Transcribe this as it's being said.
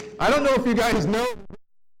I don't know if you guys know,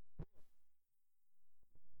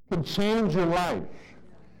 can change your life.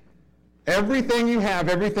 Everything you have,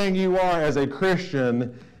 everything you are as a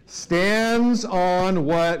Christian stands on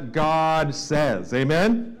what God says.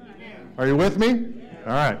 Amen? Are you with me?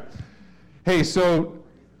 All right. Hey, so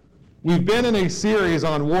we've been in a series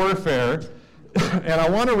on warfare, and I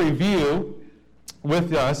want to review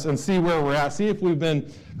with us and see where we're at. See if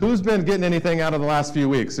who's been getting anything out of the last few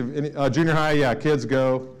weeks? Junior high, yeah, kids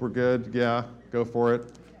go. We're good. Yeah, go for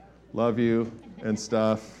it. Love you and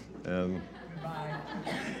stuff. And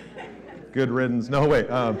good riddance. No, wait.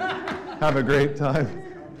 Have a great time.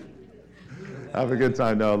 Have a good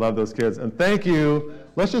time. No, love those kids. And thank you.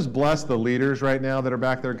 Let's just bless the leaders right now that are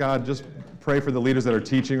back there. God, just pray for the leaders that are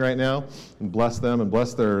teaching right now and bless them and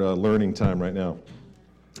bless their learning time right now.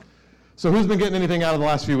 So who's been getting anything out of the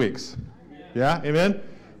last few weeks? Yeah? Amen?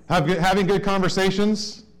 Having good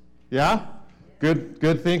conversations? Yeah?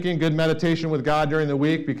 Good thinking, good meditation with God during the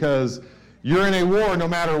week, because you're in a war no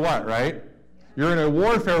matter what, right? You're in a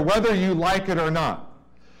warfare whether you like it or not.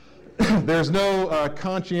 There's no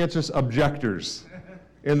conscientious objectors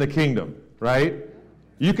in the kingdom, right?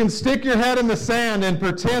 You can stick your head in the sand and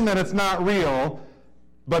pretend that it's not real,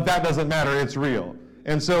 but that doesn't matter, it's real.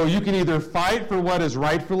 And so you can either fight for what is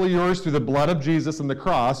rightfully yours through the blood of Jesus and the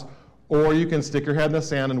cross, or you can stick your head in the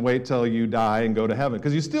sand and wait till you die and go to heaven.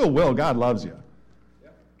 Because you still will, God loves you.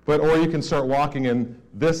 Or you can start walking in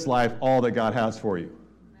this life all that God has for you.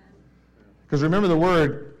 Because remember the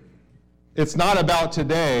word, it's not about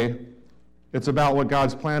today, it's about what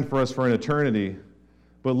God's planned for us for an eternity.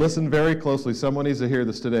 But listen very closely, someone needs to hear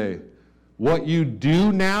this today. What you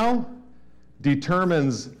do now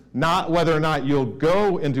determines not whether or not you'll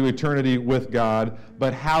go into eternity with God,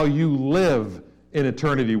 but how you live in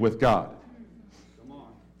eternity with God.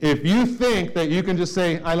 If you think that you can just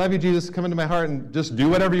say, I love you, Jesus, come into my heart, and just do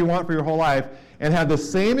whatever you want for your whole life, and have the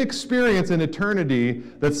same experience in eternity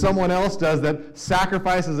that someone else does that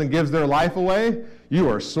sacrifices and gives their life away, you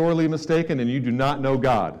are sorely mistaken and you do not know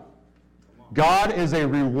God. God is a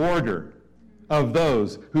rewarder of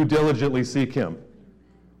those who diligently seek Him.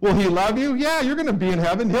 Will He love you? Yeah, you're going to be in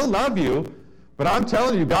heaven. He'll love you. But I'm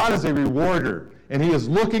telling you, God is a rewarder. And He is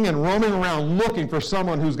looking and roaming around looking for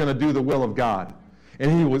someone who's going to do the will of God.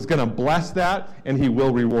 And He was going to bless that, and He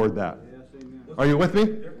will reward that. Yes, amen. Are you with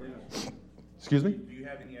me? Yes. Excuse me? Do you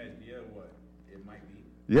have any idea what it might be?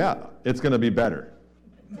 Yeah, it's going to be better.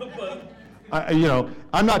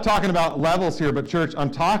 I'm not talking about levels here, but church, I'm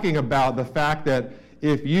talking about the fact that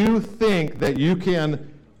if you think that you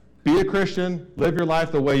can be a Christian, live your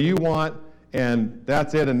life the way you want, and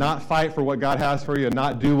that's it, and not fight for what God has for you, and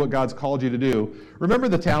not do what God's called you to do. Remember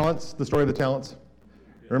the talents, the story of the talents?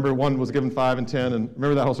 Remember one was given 5 and 10, and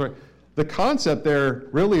remember that whole story? The concept there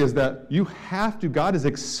really is that God is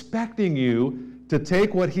expecting you to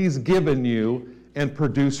take what He's given you and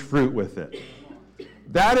produce fruit with it.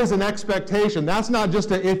 That is an expectation. That's not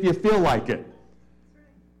just a if you feel like it.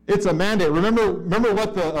 It's a mandate. Remember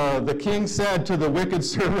what the king said to the wicked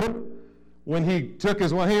servant when he took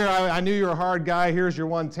his one. Here, I knew you're a hard guy. Here's your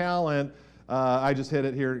one talent. I just hid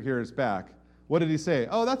it. Here it's back. What did he say?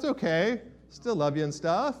 Oh, that's okay. Still love you and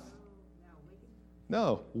stuff.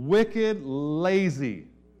 No, wicked, lazy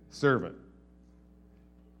servant.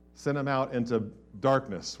 Send him out into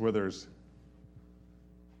darkness where there's...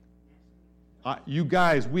 you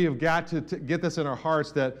guys, we have got to get this in our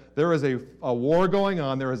hearts that there is a war going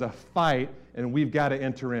on, there is a fight, and we've got to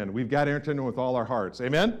enter in. We've got to enter in with all our hearts.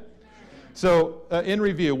 Amen? So, in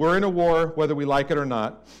review, we're in a war whether we like it or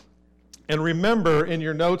not. And remember, in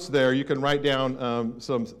your notes there, you can write down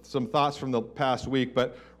some thoughts from the past week,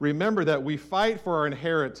 but remember that we fight for our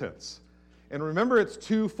inheritance. And remember, it's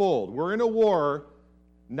twofold. We're in a war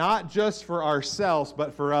not just for ourselves,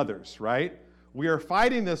 but for others, right? We are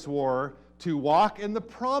fighting this war to walk in the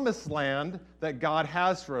promised land that God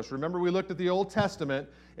has for us. Remember, we looked at the Old Testament,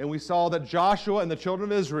 and we saw that Joshua and the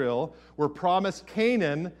children of Israel were promised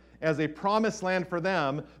Canaan as a promised land for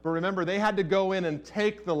them, but remember, they had to go in and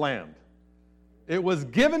take the land. It was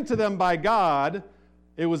given to them by God.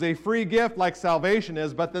 It was a free gift like salvation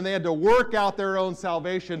is, but then they had to work out their own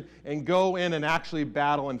salvation and go in and actually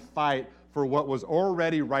battle and fight for what was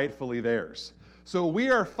already rightfully theirs. So we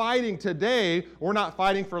are fighting today. We're not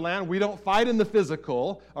fighting for land. We don't fight in the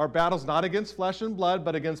physical. Our battle's not against flesh and blood,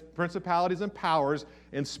 but against principalities and powers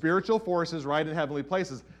and spiritual forces right in heavenly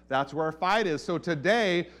places. That's where our fight is. So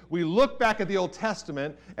today, we look back at the Old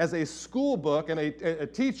Testament as a school book and a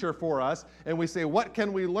teacher for us, and we say, what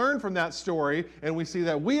can we learn from that story? And we see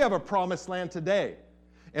that we have a promised land today.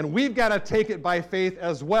 And we've got to take it by faith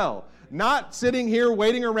as well. Not sitting here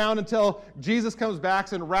waiting around until Jesus comes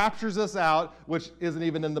back and raptures us out, which isn't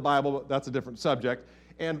even in the Bible, but that's a different subject,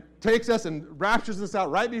 and takes us and raptures us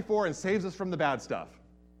out right before and saves us from the bad stuff.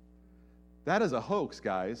 That is a hoax,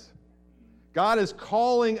 guys. God is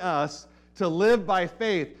calling us to live by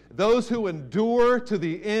faith. Those who endure to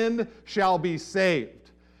the end shall be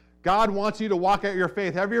saved. God wants you to walk out your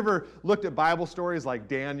faith. Have you ever looked at Bible stories like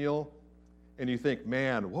Daniel and you think,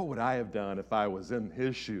 man, what would I have done if I was in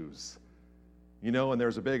his shoes? You know, and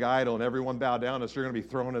there's a big idol and everyone bow down, so you're going to be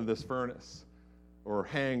thrown into this furnace or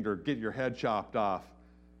hanged or get your head chopped off.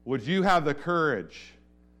 Would you have the courage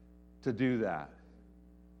to do that?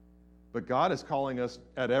 But God is calling us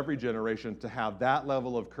at every generation to have that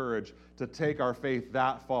level of courage, to take our faith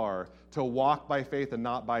that far, to walk by faith and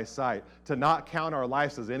not by sight, to not count our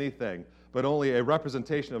lives as anything, but only a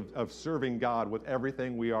representation of serving God with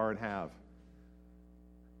everything we are and have.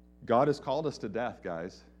 God has called us to death,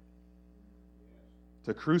 guys.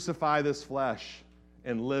 To crucify this flesh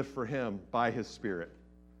and live for Him by His Spirit.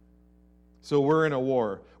 So we're in a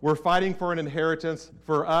war. We're fighting for an inheritance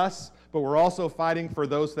for us, but we're also fighting for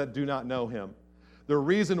those that do not know Him. The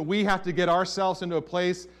reason we have to get ourselves into a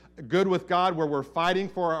place good with God where we're fighting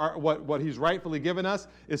for what He's rightfully given us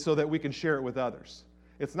is so that we can share it with others.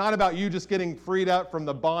 It's not about you just getting freed up from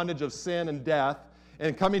the bondage of sin and death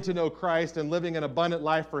and coming to know Christ and living an abundant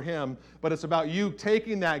life for Him, but it's about you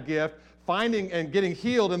taking that gift, finding and getting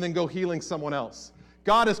healed, and then go healing someone else.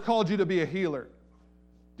 God has called you to be a healer.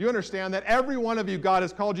 Do you understand that? Every one of you, God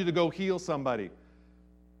has called you to go heal somebody.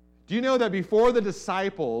 Do you know that before the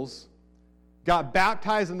disciples got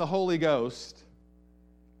baptized in the Holy Ghost,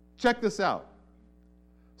 check this out.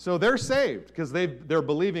 So they're saved because they're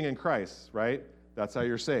believing in Christ, right? That's how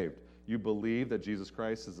you're saved. You believe that Jesus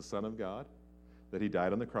Christ is the Son of God, that He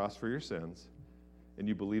died on the cross for your sins, and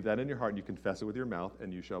you believe that in your heart, and you confess it with your mouth,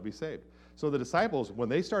 and you shall be saved. So the disciples, when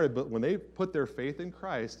they put their faith in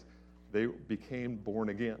Christ, they became born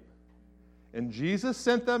again. And Jesus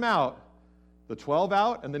sent them out, the 12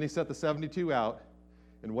 out, and then He sent the 72 out.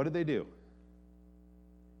 And what did they do?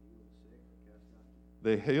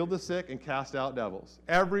 They healed the sick and cast out devils.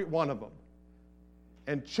 Every one of them.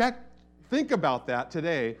 And think about that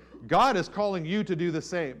today. God is calling you to do the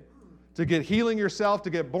same. To get healing yourself, to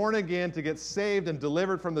get born again, to get saved and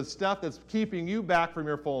delivered from the stuff that's keeping you back from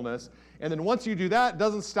your fullness. And then once you do that, it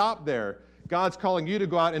doesn't stop there. God's calling you to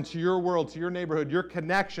go out into your world, to your neighborhood, your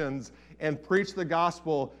connections, and preach the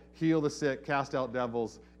gospel, heal the sick, cast out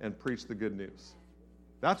devils, and preach the good news.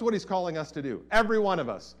 That's what He's calling us to do. Every one of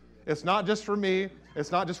us. It's not just for me.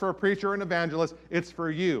 It's not just for a preacher or an evangelist. It's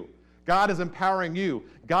for you. God is empowering you.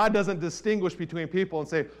 God doesn't distinguish between people and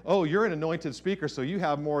say, oh, you're an anointed speaker, so you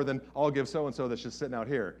have more than I'll give so-and-so that's just sitting out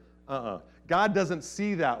here. God doesn't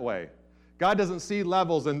see that way. God doesn't see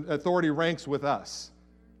levels and authority ranks with us.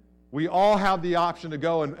 We all have the option to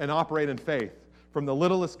go and operate in faith. From the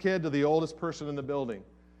littlest kid to the oldest person in the building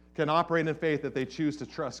can operate in faith if they choose to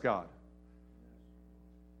trust God.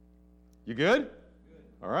 You good?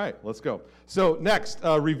 All right, let's go. So next,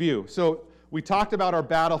 review. So we talked about our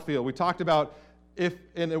battlefield. We talked about if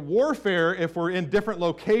in a warfare, if we're in different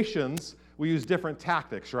locations, we use different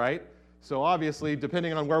tactics, right? So obviously,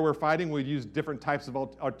 depending on where we're fighting, we'd use different types of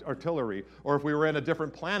artillery. Or if we were in a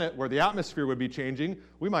different planet where the atmosphere would be changing,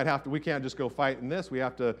 we can't just go fight in this. We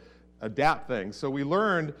have to adapt things. So we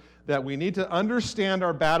learned that we need to understand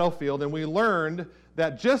our battlefield, and we learned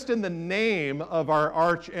that just in the name of our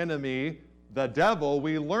arch enemy, the devil,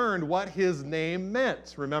 we learned what his name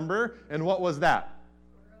meant. Remember? And what was that?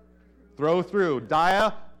 Throw through.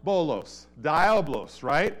 Diabolos,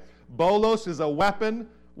 right? Bolos is a weapon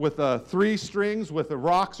with 3 strings with the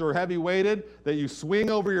rocks or heavy weighted that you swing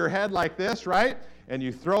over your head like this, right? And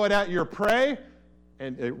you throw it at your prey,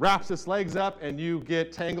 and it wraps its legs up, and you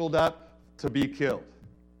get tangled up to be killed.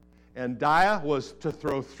 And dia was to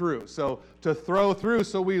throw through. So to throw through,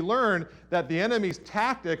 so we learned that the enemy's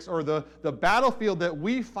tactics, or the battlefield that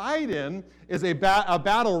we fight in, is a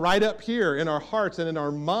battle right up here in our hearts and in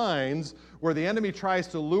our minds, where the enemy tries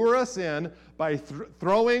to lure us in by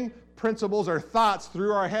throwing principles or thoughts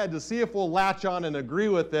through our head to see if we'll latch on and agree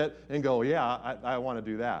with it and go, yeah, I want to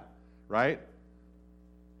do that, right?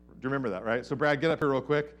 Do you remember that, right? So Brad, get up here real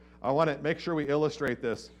quick. I want to make sure we illustrate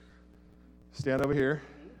this. Stand over here.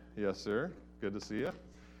 Yes, sir. Good to see you.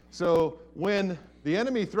 So when the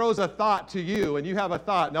enemy throws a thought to you and you have a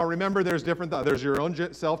thought, now remember there's different thoughts. There's your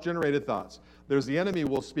own self-generated thoughts. There's the enemy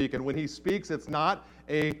will speak, and when he speaks, it's not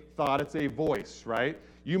a thought, it's a voice, right?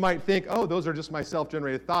 You might think, oh, those are just my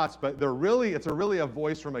self-generated thoughts, but it's really a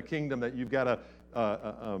voice from a kingdom that you've got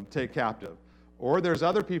to take captive. Or there's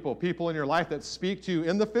other people in your life that speak to you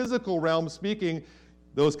in the physical realm, speaking,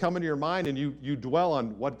 those come into your mind, and you dwell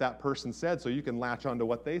on what that person said so you can latch onto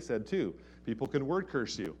what they said too. People can word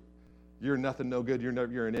curse you. You're nothing, no good,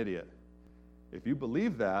 you're an idiot. If you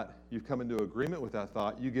believe that, you've come into agreement with that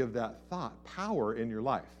thought, you give that thought power in your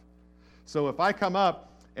life. So if I come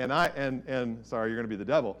up and sorry, you're going to be the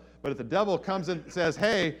devil, but if the devil comes and says,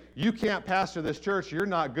 hey, you can't pastor this church, you're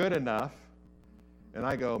not good enough, and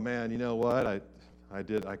I go, man, you know what, I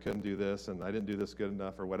couldn't do this, and I didn't do this good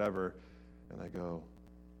enough or whatever, and I go,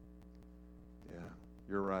 yeah,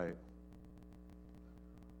 you're right.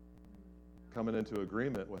 Coming into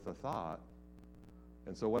agreement with a thought.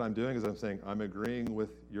 And so what I'm doing is I'm saying, I'm agreeing with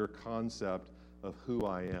your concept of who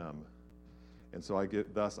I am. And so I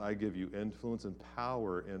give you influence and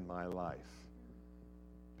power in my life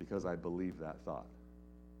because I believe that thought.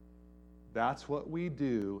 That's what we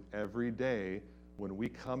do every day when we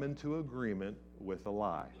come into agreement with a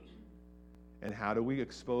lie. And how do we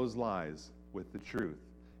expose lies? With the truth.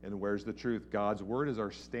 And where's the truth? God's word is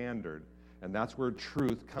our standard, and that's where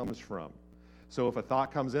truth comes from. So if a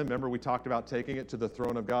thought comes in, remember we talked about taking it to the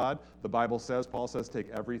throne of God. The Bible says, Paul says, take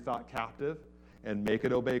every thought captive and make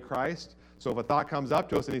it obey Christ. So if a thought comes up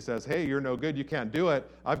to us and he says, hey, you're no good, you can't do it,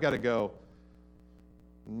 I've got to go,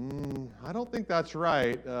 I don't think that's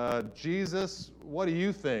right. Jesus, what do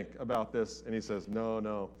you think about this? And he says,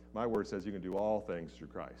 no, my word says you can do all things through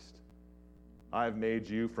Christ. I've made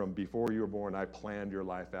you from before you were born. I planned your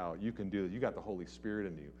life out. You can do it. You got the Holy Spirit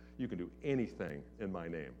in you. You can do anything in my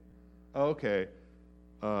name. Okay,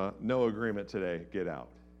 no agreement today. Get out.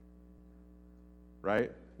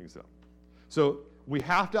 Right? So we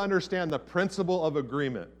have to understand the principle of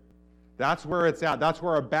agreement. That's where it's at. That's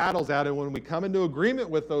where our battle's at. And when we come into agreement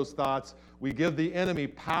with those thoughts, we give the enemy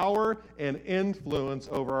power and influence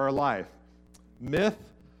over our life. Myth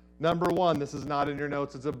number 1. This is not in your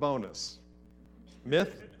notes. It's a bonus.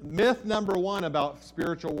 Myth number 1 about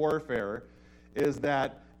spiritual warfare is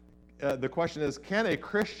that the question is, can a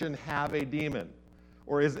Christian have a demon?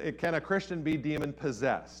 Or can a Christian be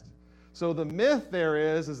demon-possessed? So the myth there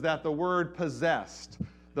is that the word possessed,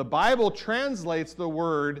 the Bible translates the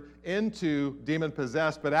word into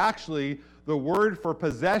demon-possessed, but actually the word for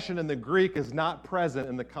possession in the Greek is not present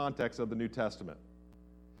in the context of the New Testament.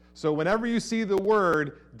 So whenever you see the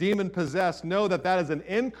word demon-possessed, know that that is an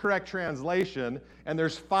incorrect translation, and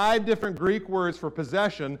there's 5 different Greek words for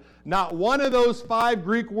possession. Not one of those 5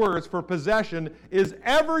 Greek words for possession is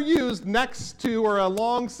ever used next to or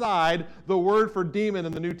alongside the word for demon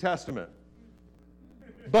in the New Testament.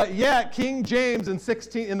 But yet, King James in the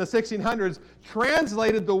 1600s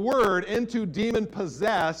translated the word into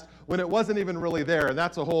demon-possessed when it wasn't even really there, and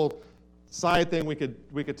that's a whole side thing we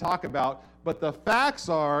could talk about. But the facts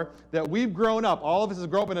are that we've grown up. All of us have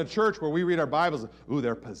grown up in a church where we read our Bibles. Ooh,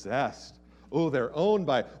 they're possessed. Ooh, they're owned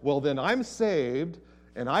by. Well, then I'm saved,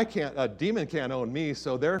 and a demon can't own me,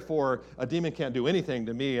 so therefore a demon can't do anything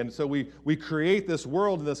to me. And so we create this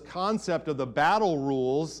world and this concept of the battle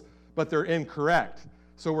rules, but they're incorrect.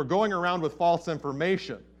 So we're going around with false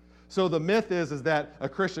information. So the myth is that a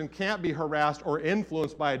Christian can't be harassed or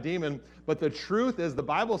influenced by a demon, but the truth is the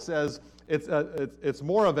Bible says it's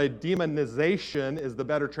more of a demonization is the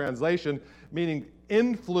better translation, meaning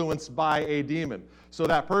influenced by a demon. So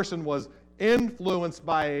that person was influenced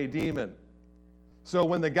by a demon. So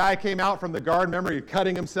when the guy came out from the garden, remember he was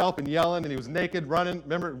cutting himself and yelling and he was naked, running,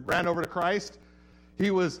 remember, ran over to Christ? He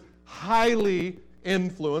was highly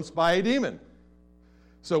influenced by a demon.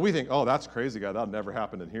 So we think, oh, that's crazy, God, that'll never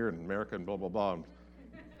happen in here in America and blah, blah, blah.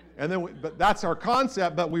 And then, but that's our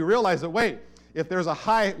concept, but we realize that, wait, if there's a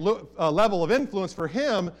high level of influence for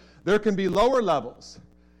him, there can be lower levels.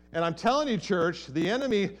 And I'm telling you, church, the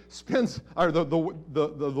enemy spends, or the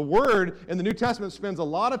word in the New Testament spends a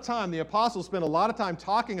lot of time, the apostles spend a lot of time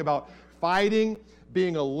talking about fighting,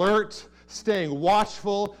 being alert, staying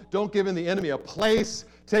watchful, don't give in the enemy a place,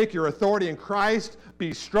 take your authority in Christ,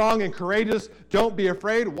 be strong and courageous, don't be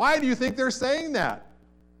afraid. Why do you think they're saying that?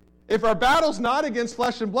 If our battle's not against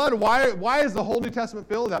flesh and blood, why is the whole New Testament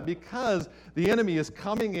filled with that? Because the enemy is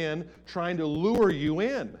coming in trying to lure you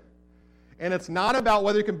in. And it's not about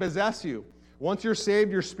whether he can possess you. Once you're saved,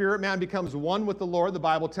 your spirit man becomes one with the Lord, the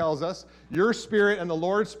Bible tells us. Your spirit and the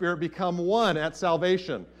Lord's spirit become one at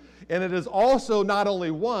salvation. And it is also not only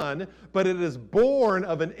one, but it is born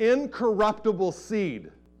of an incorruptible seed.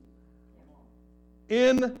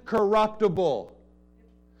 Incorruptible.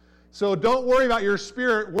 So don't worry about your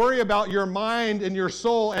spirit, worry about your mind and your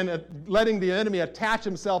soul and letting the enemy attach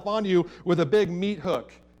himself onto you with a big meat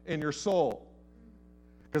hook in your soul.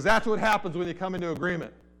 Because that's what happens when you come into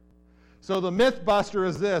agreement. So the myth buster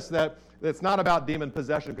is this, that It's not about demon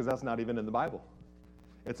possession because that's not even in the Bible.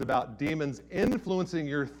 It's about demons influencing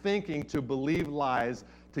your thinking to believe lies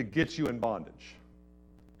to get you in bondage.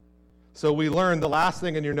 So we learned the last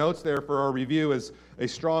thing in your notes there for our review is a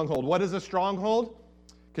stronghold. What is a stronghold?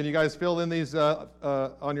 Can you guys fill in these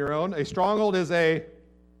on your own? A stronghold is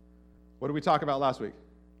what did we talk about last week?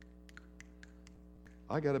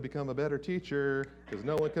 I got to become a better teacher because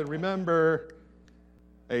no one can remember.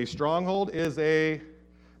 A stronghold is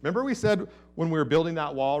remember we said when we were building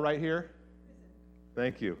that wall right here?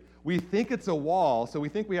 Thank you. We think it's a wall, so we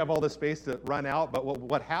think we have all this space to run out, but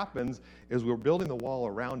what happens is we're building the wall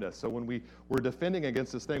around us. So when we're defending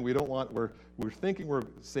against this thing, we're thinking we're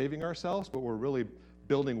saving ourselves, but we're really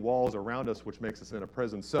building walls around us, which makes us in a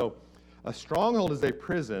prison. So a stronghold is a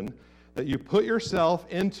prison that you put yourself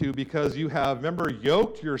into because you have, remember,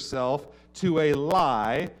 yoked yourself to a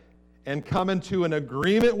lie and come into an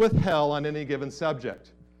agreement with hell on any given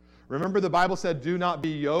subject. Remember the Bible said, do not be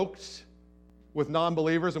yoked with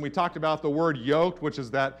non-believers, and we talked about the word yoked, which is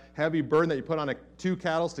that heavy burden that you put on two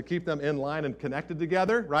cattle to keep them in line and connected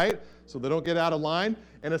together, right? So they don't get out of line.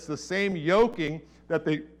 And it's the same yoking that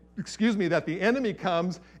the enemy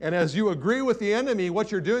comes, and as you agree with the enemy, what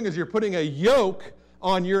you're doing is you're putting a yoke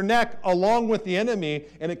on your neck along with the enemy,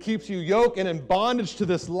 and it keeps you yoked and in bondage to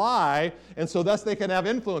this lie, and so thus they can have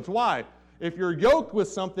influence. Why? If you're yoked with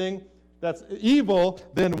something that's evil,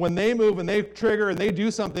 then when they move and they trigger and they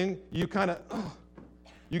do something, you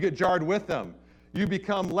get jarred with them. You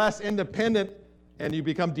become less independent and you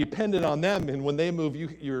become dependent on them, and when they move,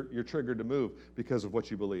 you're triggered to move because of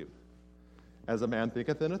what you believe. As a man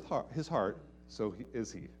thinketh in his heart, so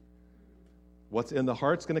is he. What's in the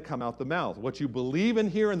heart's going to come out the mouth. What you believe in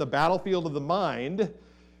here in the battlefield of the mind,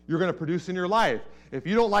 you're going to produce in your life. If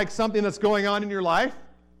you don't like something that's going on in your life,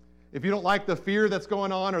 if you don't like the fear that's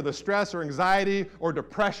going on or the stress or anxiety or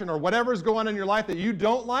depression or whatever's going on in your life that you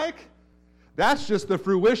don't like, that's just the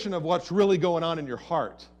fruition of what's really going on in your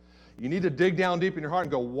heart. You need to dig down deep in your heart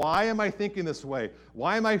and go, why am I thinking this way?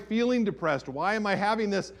 Why am I feeling depressed? Why am I having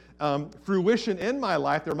this fruition in my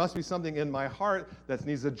life? There must be something in my heart that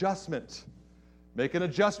needs adjustment. Make an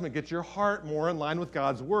adjustment. Get your heart more in line with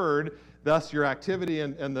God's word. Thus, your activity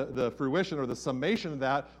and the fruition or the summation of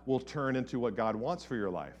that will turn into what God wants for your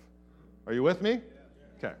life. Are you with me?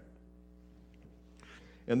 Okay.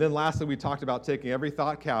 And then lastly, we talked about taking every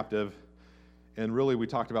thought captive, and really we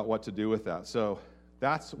talked about what to do with that. So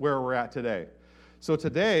that's where we're at today. So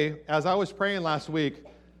today, as I was praying last week,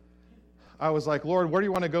 I was like, Lord, where do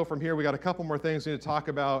you want to go from here? We got a couple more things we need to talk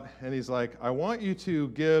about. And he's like, I want you to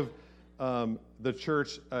give the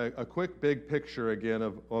church a quick big picture again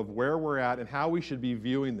of where we're at and how we should be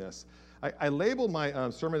viewing this. I labeled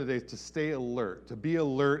my sermon today to stay alert, to be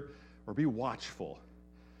alert or be watchful.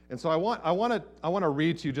 And so I want to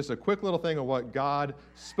read to you just a quick little thing of what God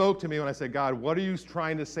spoke to me when I said, God, what are you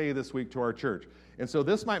trying to say this week to our church? And so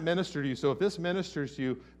this might minister to you. So if this ministers to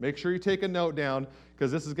you, make sure you take a note down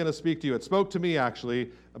because this is going to speak to you. It spoke to me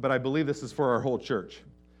actually, but I believe this is for our whole church.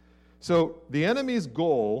 So the enemy's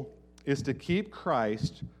goal is to keep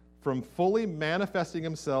Christ from fully manifesting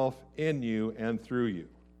himself in you and through you.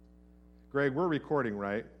 Greg, we're recording,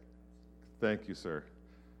 right? Thank you, sir.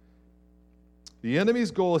 The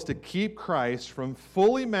enemy's goal is to keep Christ from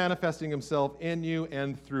fully manifesting himself in you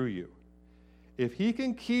and through you. If he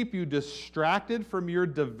can keep you distracted from your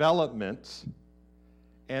development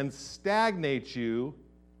and stagnate you,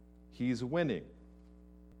 he's winning.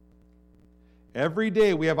 Every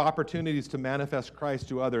day we have opportunities to manifest Christ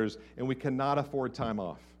to others, and we cannot afford time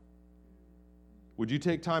off. Would you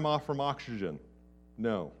take time off from oxygen?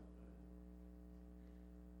 No.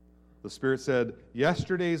 The Spirit said,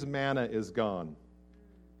 yesterday's manna is gone.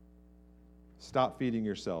 Stop feeding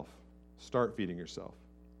yourself. Start feeding yourself.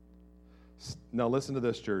 Now listen to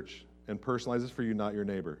this, church, and personalize this for you, not your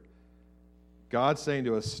neighbor. God's saying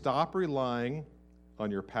to us, stop relying on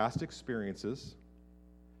your past experiences,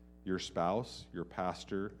 your spouse, your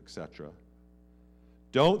pastor, etc.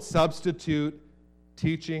 Don't substitute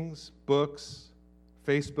teachings, books,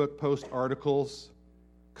 Facebook post articles,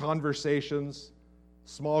 conversations,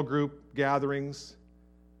 small group gatherings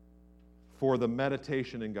for the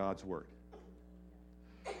meditation in God's Word.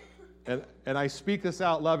 And I speak this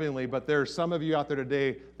out lovingly, but there are some of you out there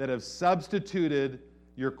today that have substituted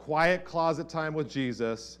your quiet closet time with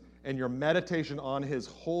Jesus and your meditation on His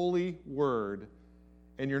holy Word,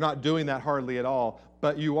 and you're not doing that hardly at all,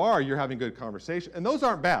 but you're having good conversation. And those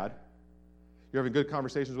aren't bad. You're having good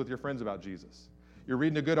conversations with your friends about Jesus. You're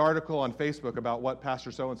reading a good article on Facebook about what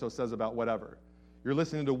Pastor so-and-so says about whatever. You're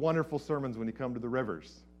listening to wonderful sermons when you come to the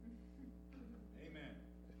rivers. Amen.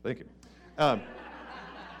 Thank you.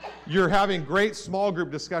 You're having great small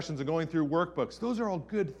group discussions and going through workbooks. Those are all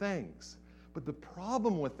good things. But the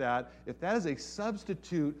problem with that, if that is a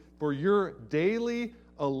substitute for your daily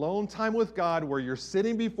alone time with God, where you're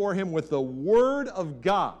sitting before Him with the Word of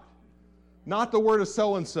God, not the word of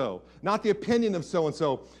so-and-so, not the opinion of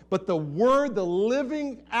so-and-so, but the Word, the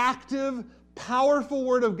living, active, powerful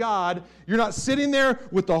Word of God. You're not sitting there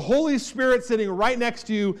with the Holy Spirit sitting right next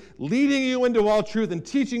to you, leading you into all truth and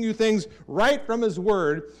teaching you things right from His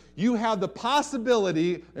Word. You have the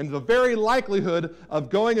possibility and the very likelihood of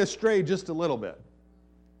going astray just a little bit.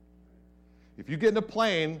 If you get in a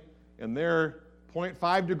plane and they're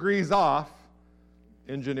 0.5 degrees off,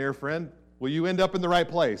 engineer friend, will you end up in the right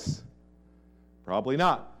place? Probably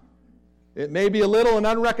not. It may be a little and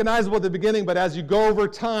unrecognizable at the beginning, but as you go over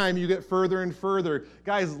time, you get further and further.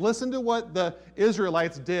 Guys, listen to what the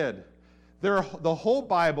Israelites did. The whole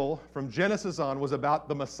Bible, from Genesis on, was about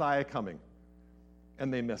the Messiah coming,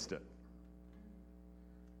 and they missed it.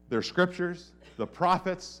 Their scriptures, the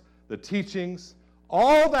prophets, the teachings,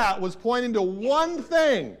 all that was pointing to one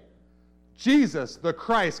thing: Jesus, the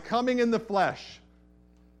Christ, coming in the flesh.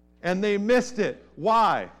 And they missed it.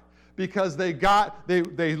 Why? Because they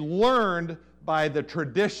learned by the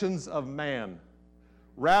traditions of man.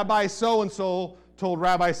 Rabbi so-and-so told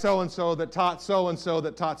Rabbi so-and-so that taught so-and-so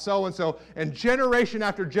that taught so-and-so. And generation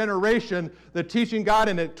after generation, the teaching got,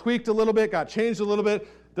 and it tweaked a little bit, got changed a little bit,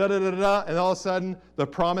 da-da-da-da, and all of a sudden the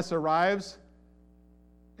promise arrives,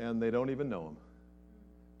 and they don't even know Him.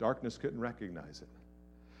 Darkness couldn't recognize it.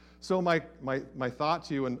 So my thought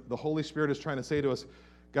to you, and the Holy Spirit is trying to say to us,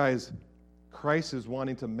 guys, Christ is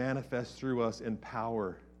wanting to manifest through us in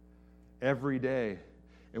power every day.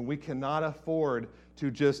 And we cannot afford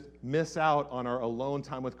to just miss out on our alone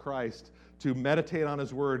time with Christ, to meditate on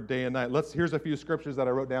His Word day and night. Here's a few scriptures that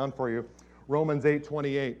I wrote down for you. Romans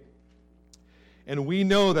 8:28. And we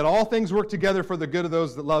know that all things work together for the good of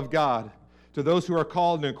those that love God, to those who are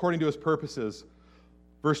called and according to His purposes.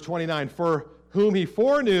 Verse 29, for whom He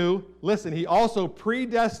foreknew, listen, He also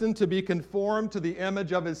predestined to be conformed to the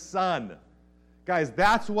image of His Son. Guys,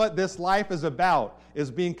 that's what this life is about, is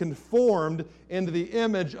being conformed into the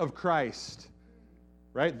image of Christ.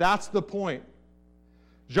 Right? That's the point.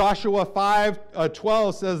 Joshua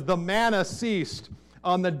 5:12 says, the manna ceased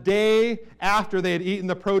on the day after they had eaten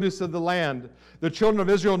the produce of the land. The children of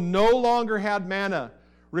Israel no longer had manna.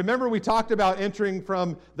 Remember, we talked about entering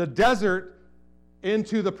from the desert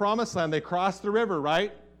into the promised land. They crossed the river,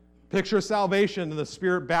 right? Picture of salvation, and the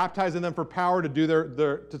Spirit baptizing them for power to do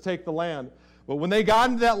to take the land. But when they got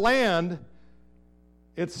into that land,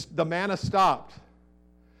 the manna stopped.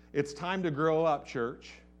 It's time to grow up,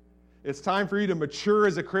 church. It's time for you to mature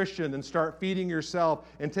as a Christian and start feeding yourself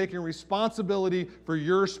and taking responsibility for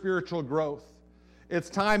your spiritual growth. It's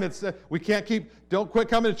time. Don't quit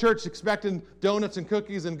coming to church expecting donuts and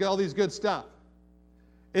cookies and all these good stuff.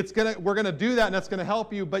 We're going to do that, and that's going to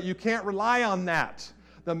help you, but you can't rely on that.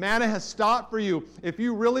 The manna has stopped for you. If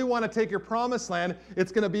you really want to take your promised land,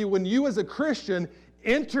 it's going to be when you as a Christian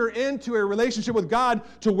enter into a relationship with God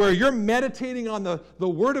to where you're meditating on the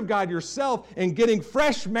Word of God yourself and getting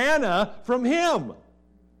fresh manna from Him.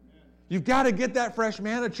 You've got to get that fresh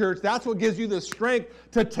manna, church. That's what gives you the strength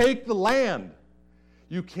to take the land.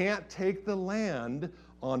 You can't take the land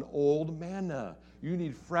on old manna. You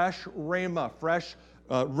need fresh rhema, fresh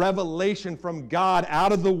revelation from God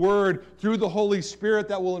out of the Word through the Holy Spirit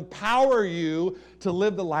that will empower you to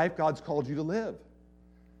live the life God's called you to live.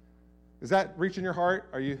 Is that reaching your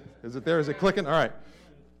heart? Is it there? Is it clicking? All right.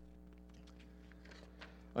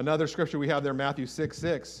 Another scripture we have there, Matthew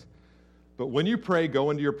 6:6. But when you pray,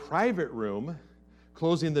 go into your private room,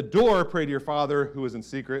 closing the door, pray to your Father who is in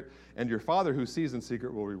secret, and your Father who sees in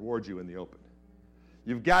secret will reward you in the open.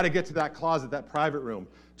 You've got to get to that closet, that private room.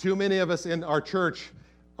 Too many of us in our church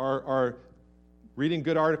are reading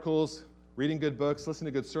good articles, reading good books,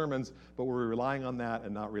 listening to good sermons, but we're relying on that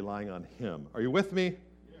and not relying on Him. Are you with me?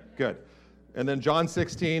 Yeah. Good. And then John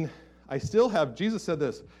 16, Jesus said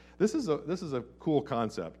this. This is a cool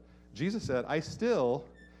concept. Jesus said,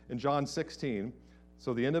 in John 16,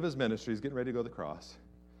 so the end of His ministry, He's getting ready to go to the cross.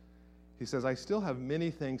 He says, I still have many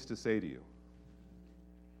things to say to you.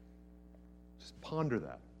 Just ponder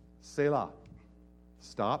that. Selah.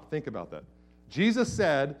 Stop, think about that. Jesus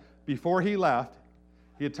said before He left,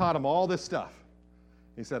 He had taught him all this stuff.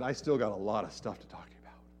 He said, I still got a lot of stuff to talk to you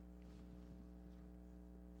about.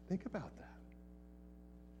 Think about that.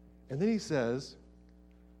 And then He says,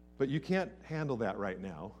 but you can't handle that right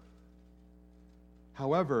now.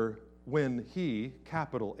 However, when He,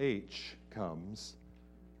 capital H, comes,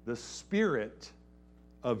 the Spirit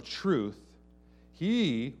of truth,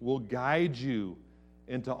 He will guide you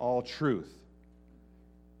into all truth.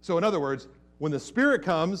 So in other words, when the Spirit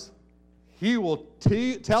comes, He will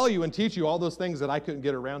tell you and teach you all those things that I couldn't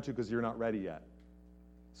get around to because you're not ready yet.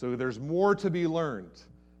 So there's more to be learned.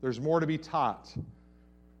 There's more to be taught.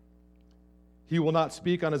 He will not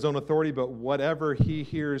speak on His own authority, but whatever He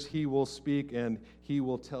hears, He will speak, and He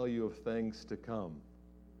will tell you of things to come.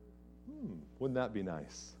 Wouldn't that be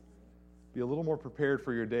nice? Be a little more prepared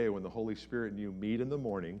for your day when the Holy Spirit and you meet in the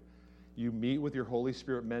morning. You meet with your Holy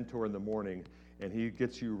Spirit mentor in the morning, and He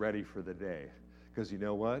gets you ready for the day. Because you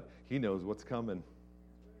know what? He knows what's coming.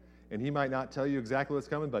 And He might not tell you exactly what's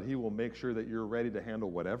coming, but He will make sure that you're ready to handle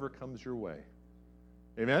whatever comes your way.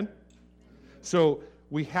 Amen? So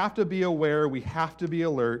we have to be aware. We have to be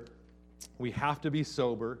alert. We have to be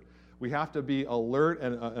sober. We have to be alert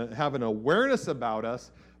and have an awareness about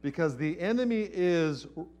us, because the enemy is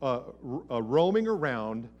roaming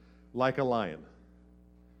around like a lion. Do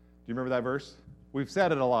you remember that verse? We've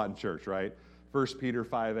said it a lot in church, right? 1 Peter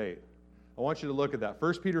 5:8. I want you to look at that.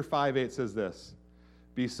 1 Peter 5:8 says this: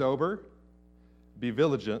 be sober, be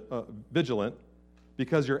vigilant,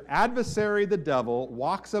 because your adversary, the devil,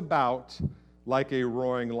 walks about like a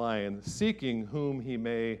roaring lion, seeking whom he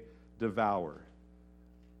may devour.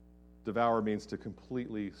 Devour means to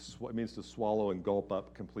completely, it means to swallow and gulp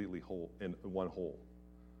up completely whole in one whole.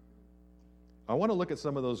 I want to look at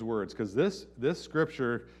some of those words, because this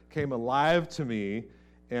scripture came alive to me,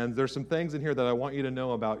 and there's some things in here that I want you to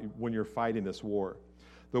know about when you're fighting this war.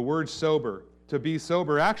 The word sober, to be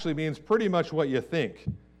sober, actually means pretty much what you think.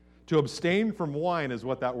 To abstain from wine is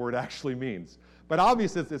what that word actually means. But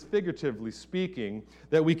obviously it's figuratively speaking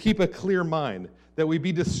that we keep a clear mind, that we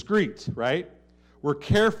be discreet, right? We're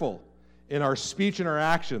careful in our speech and our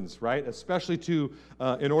actions, right? Especially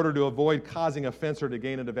in order to avoid causing offense or to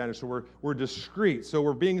gain an advantage. So we're discreet. So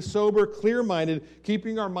we're being sober, clear-minded,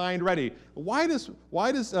 keeping our mind ready. Why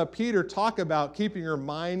does Peter talk about keeping your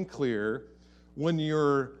mind clear when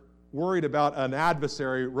you're worried about an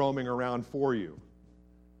adversary roaming around for you?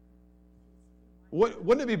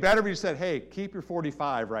 Wouldn't it be better if you said, hey, keep your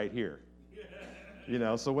 45 right here? You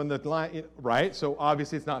know, so when the line, right? So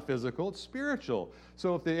obviously it's not physical, it's spiritual.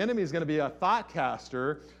 So if the enemy is going to be a thought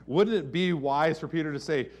caster, wouldn't it be wise for Peter to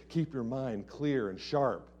say, keep your mind clear and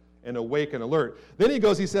sharp and awake and alert? Then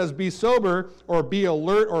he says, be sober or be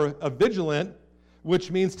alert or vigilant,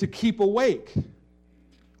 which means to keep awake.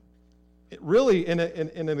 Really, in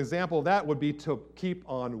an example of that would be to keep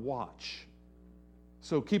on watch.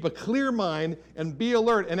 So keep a clear mind and be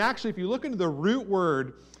alert. And actually, if you look into the root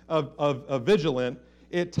word of vigilant,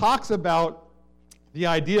 it talks about the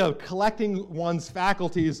idea of collecting one's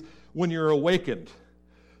faculties when you're awakened.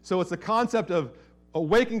 So it's the concept of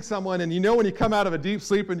awaking someone, and you know when you come out of a deep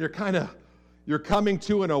sleep and you're coming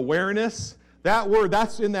to an awareness. That word,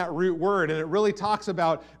 that's in that root word, and it really talks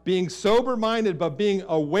about being sober-minded, but being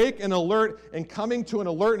awake and alert and coming to an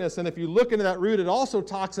alertness. And if you look into that root, it also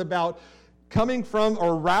talks about coming from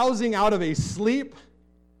or rousing out of a sleep,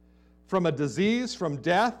 from a disease, from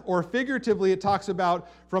death, or figuratively it talks about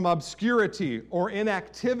from obscurity or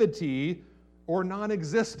inactivity or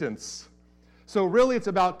non-existence. So really it's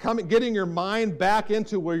about getting your mind back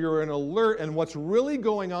into where you're in alert and what's really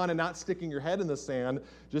going on, and not sticking your head in the sand,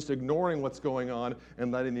 just ignoring what's going on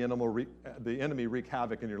and letting the enemy wreak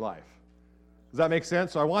havoc in your life. Does that make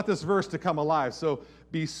sense? So I want this verse to come alive. So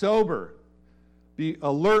be sober, be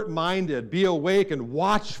alert-minded, be awake and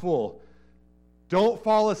watchful. Don't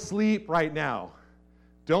fall asleep right now.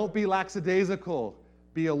 Don't be lackadaisical.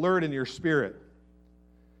 Be alert in your spirit.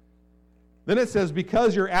 Then it says,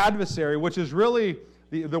 because your adversary, which is really,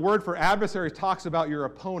 the word for adversary talks about your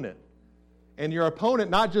opponent. And your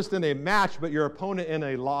opponent, not just in a match, but your opponent in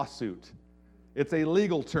a lawsuit. It's a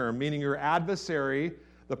legal term, meaning your adversary,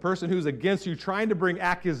 the person who's against you, trying to bring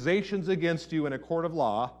accusations against you in a court of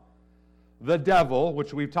law. The devil,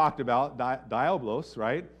 which we've talked about, diabolos,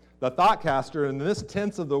 right? The thought caster. In this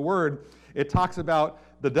tense of the word, it talks about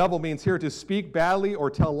the devil means here to speak badly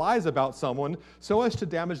or tell lies about someone so as to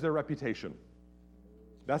damage their reputation.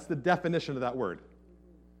 That's the definition of that word.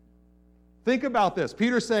 Think about this.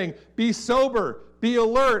 Peter's saying, be sober, be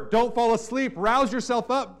alert, don't fall asleep, rouse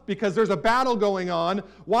yourself up because there's a battle going on.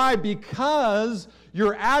 Why? Because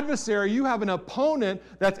your adversary, you have an opponent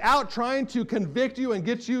that's out trying to convict you and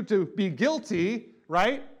get you to be guilty,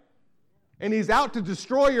 right? And he's out to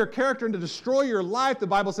destroy your character and to destroy your life. The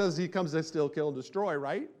Bible says he comes to steal, kill, and destroy,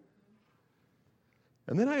 right?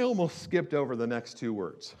 And then I almost skipped over the next two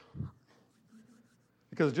words.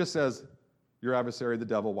 Because it just says, your adversary, the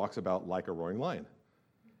devil, walks about like a roaring lion.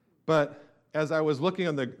 But as I was looking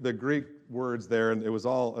on the Greek words there, and it was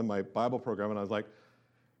all in my Bible program, and I was like,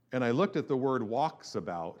 and I looked at the word walks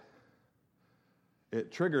about,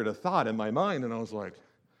 it triggered a thought in my mind, and I was like,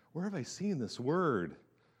 where have I seen this word?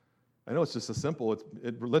 I know it's just a simple,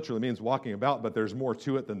 it literally means walking about, but there's more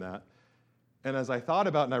to it than that. And as I thought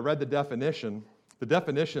about it and I read the definition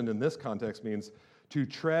in this context means to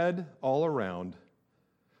tread all around,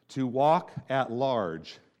 to walk at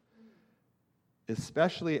large,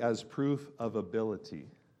 especially as proof of ability.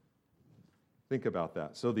 Think about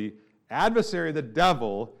that. So the adversary, the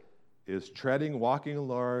devil, is treading, walking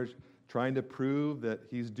large, trying to prove that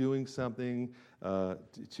he's doing something,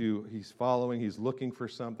 he's following, he's looking for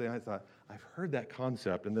something. I thought, I've heard that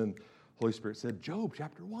concept. And then Holy Spirit said, Job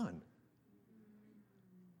chapter 1.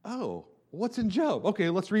 Oh, what's in Job? Okay,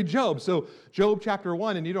 let's read Job. So Job chapter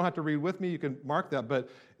 1, and you don't have to read with me, you can mark that, but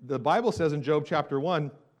the Bible says in Job chapter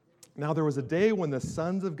 1, now there was a day when the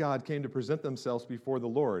sons of God came to present themselves before the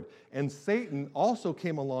Lord, and Satan also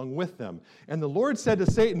came along with them. And the Lord said to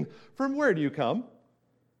Satan, from where do you come?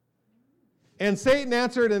 And Satan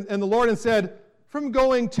answered and the Lord and said, from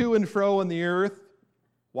going to and fro in the earth,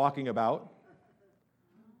 walking about,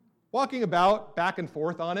 back and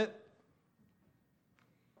forth on it.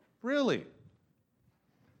 Really?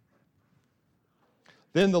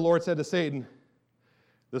 Then the Lord said to Satan,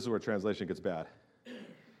 this is where translation gets bad.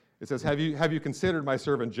 It says, have you considered my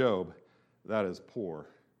servant Job? That is poor.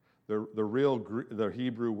 The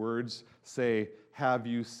Hebrew words say, have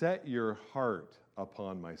you set your heart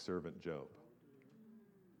upon my servant Job?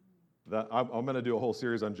 I'm going to do a whole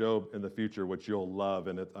series on Job in the future, which you'll love.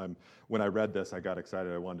 And when I read this, I got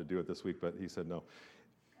excited. I wanted to do it this week, but he said no.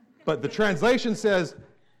 But the translation says,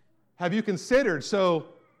 have you considered? So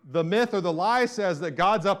the myth or the lie says that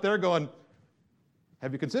God's up there going,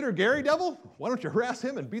 have you considered Gary, devil? Why don't you harass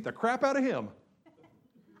him and beat the crap out of him?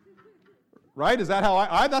 Right? Is that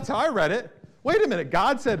how that's how I read it. Wait a minute.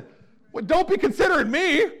 God said, well, don't be considering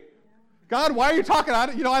me. God, why are you talking about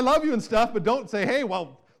it? You know, I love you and stuff, but don't say, hey,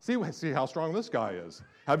 well, see how strong this guy is.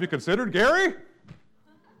 Have you considered Gary?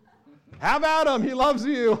 Have at him. He loves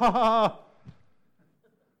you. Are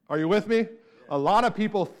you with me? A lot of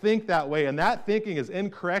people think that way, and that thinking is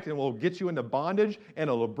incorrect and will get you into bondage, and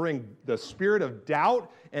it will bring the spirit of doubt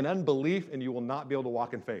and unbelief, and you will not be able to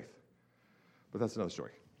walk in faith. But that's another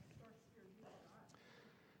story.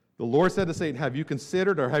 The Lord said to Satan, have you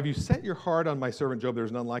considered or have you set your heart on my servant Job? There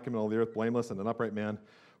is none like him in all the earth, blameless and an upright man,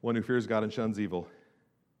 one who fears God and shuns evil.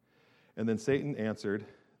 And then Satan answered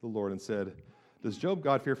the Lord and said, does Job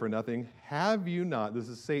God fear for nothing? Have you not, this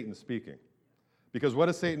is Satan speaking, because what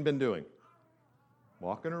has Satan been doing?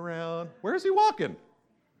 Walking around. Where is he walking?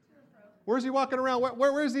 Where is he walking around?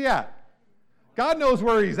 Where is he at? God knows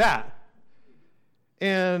where he's at.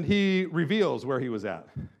 And he reveals where he was at.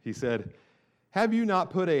 He said, have you not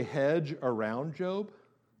put a hedge around Job?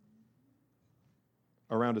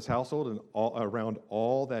 Around his household and around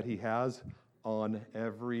all that he has on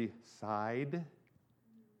every side?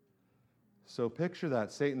 So picture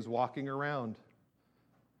that. Satan's walking around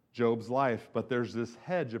Job's life, but there's this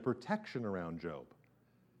hedge of protection around Job.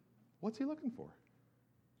 What's he looking for?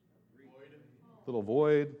 Little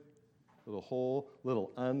void, little hole,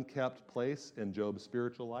 little unkept place in Job's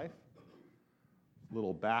spiritual life,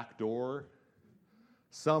 little back door,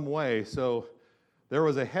 some way. So there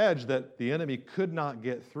was a hedge that the enemy could not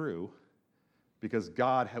get through because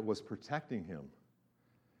God was protecting him.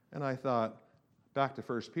 And I thought, back to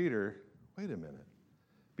 1 Peter, wait a minute.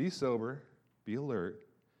 Be sober, be alert,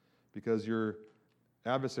 because your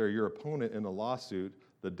adversary, your opponent in a lawsuit,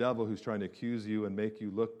 the devil who's trying to accuse you and make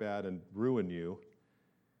you look bad and ruin you,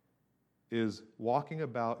 is walking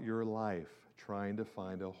about your life trying to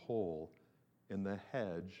find a hole in the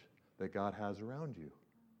hedge that God has around you.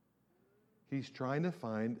 He's trying to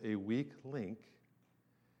find a weak link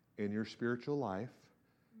in your spiritual life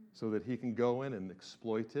so that he can go in and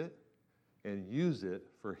exploit it and use it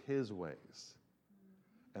for his ways.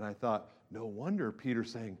 And I thought, no wonder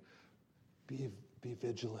Peter's saying, be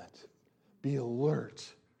vigilant. Be alert.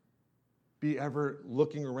 Be ever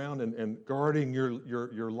looking around and guarding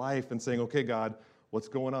your life and saying, okay, God, what's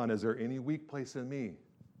going on? Is there any weak place in me?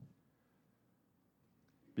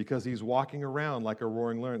 Because he's walking around like a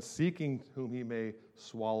roaring lion, seeking whom he may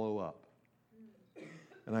swallow up.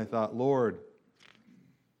 And I thought, Lord,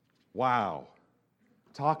 wow.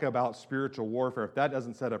 Talk about spiritual warfare. If that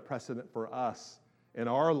doesn't set a precedent for us in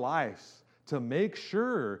our lives to make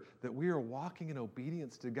sure that we are walking in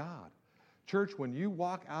obedience to God. Church, when you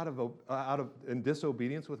walk out of in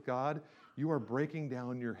disobedience with God, you are breaking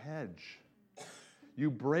down your hedge. You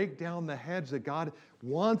break down the hedge that God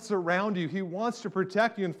wants around you. He wants to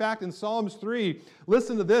protect you. In fact, in Psalms 3,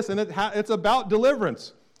 listen to this, and it's about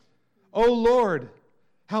deliverance. O Lord,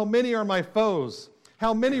 How many are my foes?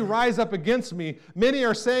 How many rise up against me? Many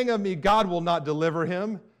are saying of me, God will not deliver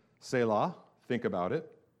him. Selah, think about it.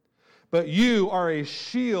 But you are a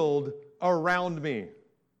shield around me.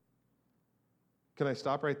 Can I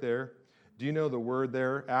stop right there? Do you know the word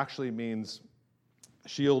there actually means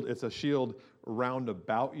shield? It's a shield round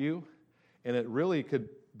about you. And it really could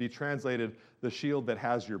be translated the shield that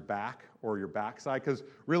has your back or your backside. Because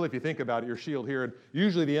really, if you think about it, your shield here, and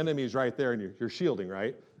usually the enemy's right there and you're shielding,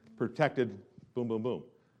 right? Protected, boom, boom, boom.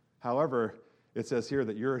 However, it says here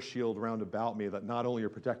that you're a shield round about me, that not only you're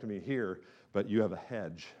protecting me here, but you have a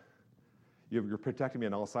hedge. You're protecting me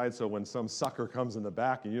on all sides, so when some sucker comes in the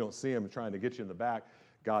back and you don't see him trying to get you in the back,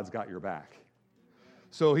 God's got your back.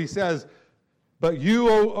 So he says, but you,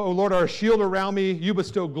 O Lord, are a shield around me. You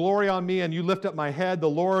bestow glory on me, and you lift up my head. To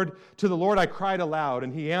the Lord I cried aloud,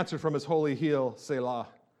 and he answered from his holy hill, Selah.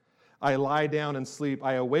 I lie down and sleep.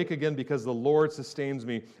 I awake again because the Lord sustains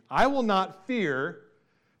me. I will not fear.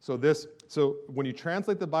 So when you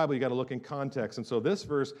translate the Bible, you got to look in context. And so this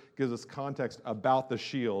verse gives us context about the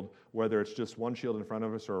shield, whether it's just one shield in front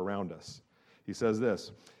of us or around us. He says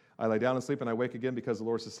this, I lie down and sleep and I wake again because the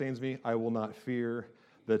Lord sustains me. I will not fear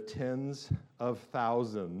the tens of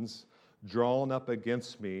thousands drawn up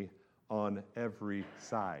against me on every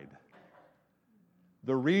side.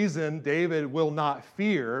 The reason David will not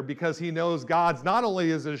fear, because he knows God's not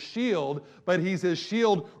only is his shield, but he's his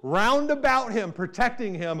shield round about him,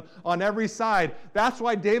 protecting him on every side. That's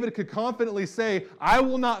why David could confidently say, I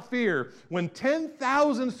will not fear when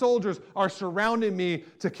 10,000 soldiers are surrounding me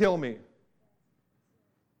to kill me.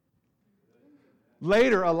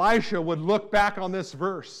 Later, Elisha would look back on this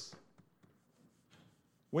verse.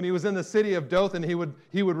 When he was in the city of Dothan, he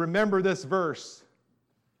would remember this verse.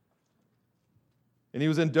 And he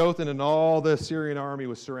was in Dothan, and all the Syrian army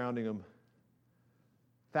was surrounding him.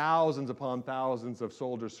 Thousands upon thousands of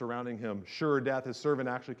soldiers surrounding him. Sure death. His servant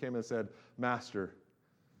actually came and said, Master,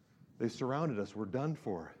 they surrounded us. We're done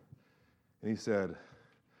for. And he said,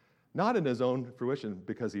 not in his own fruition,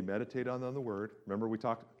 because he meditated on the word. Remember we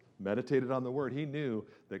meditated on the word. He knew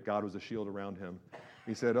that God was a shield around him.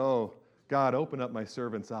 He said, oh, God, open up my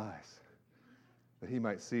servant's eyes, that he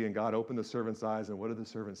might see. And God opened the servant's eyes, and what did the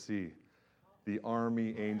servant see? The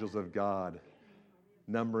army angels of God,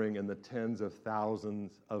 numbering in the tens of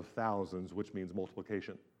thousands, which means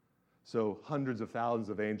multiplication. So hundreds of thousands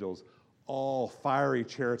of angels, all fiery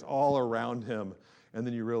chariots all around him. And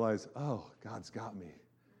then you realize, oh, God's got me.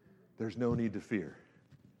 There's no need to fear.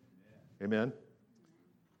 Amen?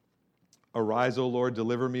 Arise, O Lord,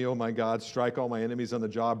 deliver me, O my God. Strike all my enemies on the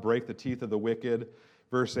jaw, break the teeth of the wicked.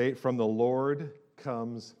 Verse 8, from the Lord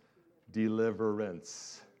comes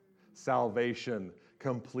deliverance, salvation,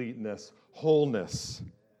 completeness, wholeness.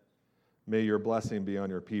 May your blessing be on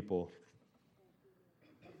your people.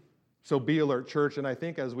 So be alert, church. And I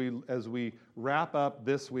think as we wrap up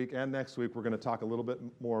this week and next week, we're going to talk a little bit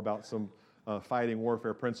more about some fighting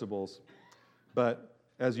warfare principles. But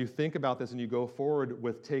as you think about this and you go forward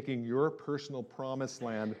with taking your personal promised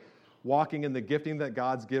land, walking in the gifting that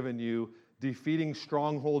God's given you, defeating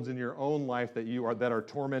strongholds in your own life that are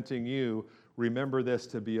tormenting you, remember this,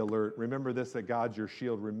 to be alert. Remember this, that God's your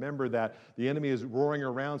shield. Remember that the enemy is roaring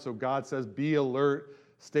around, so God says, be alert.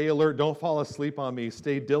 Stay alert. Don't fall asleep on me.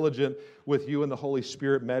 Stay diligent with you and the Holy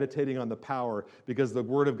Spirit, meditating on the power, because the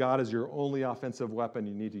Word of God is your only offensive weapon.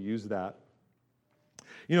 You need to use that.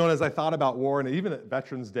 You know, and as I thought about war, and even at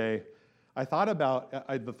Veterans Day,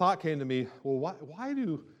 the thought came to me, well, why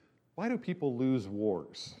do people lose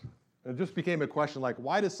wars? And it just became a question like,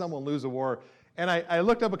 why does someone lose a war? And I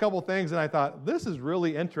looked up a couple things, and I thought, this is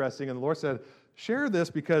really interesting. And the Lord said, share this,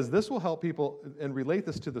 because this will help people and relate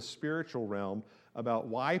this to the spiritual realm about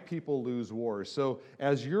why people lose wars. So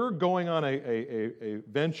as you're going on a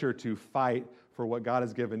venture to fight for what God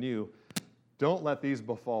has given you, don't let these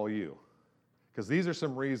befall you. Because these are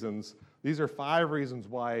some reasons. These are 5 reasons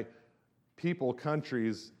why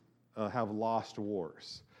countries have lost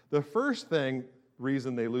wars. The first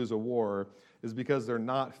reason they lose a war is because they're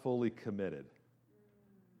not fully committed.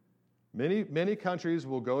 Many countries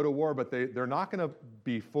will go to war, but they're not going to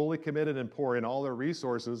be fully committed and pour in all their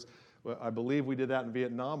resources. I believe we did that in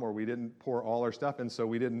Vietnam, where we didn't pour all our stuff in, so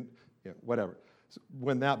we didn't, whatever.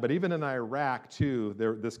 But even in Iraq, too,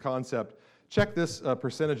 this concept, check this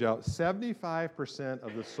percentage out. 75%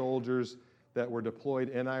 of the soldiers that were deployed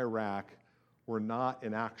in Iraq were not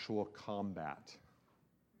in actual combat.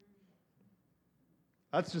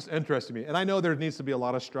 That's just interesting to me. And I know there needs to be a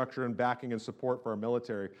lot of structure and backing and support for our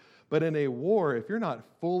military. But in a war, if you're not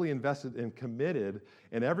fully invested and committed,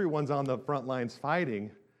 and everyone's on the front lines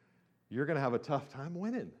fighting, you're going to have a tough time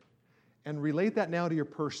winning. And relate that now to your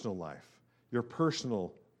personal life, your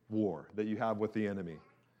personal war that you have with the enemy.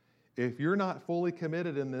 If you're not fully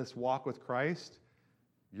committed in this walk with Christ,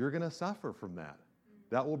 you're going to suffer from that.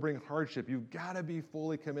 That will bring hardship. You've got to be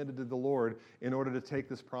fully committed to the Lord in order to take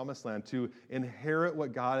this promised land, to inherit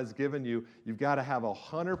what God has given you. You've got to have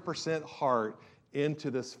 100% heart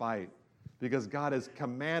into this fight, because God has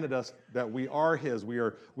commanded us that we are His. We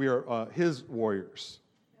are His warriors.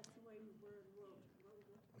 That's the way you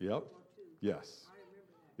were in Yep. Yes.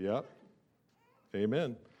 Yep.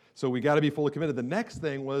 Amen. So we got to be fully committed. The next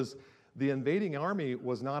thing was the invading army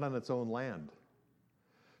was not on its own land.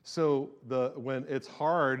 So when it's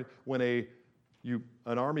hard when an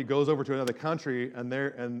army goes over to another country and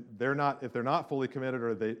they're not, if they're not fully committed,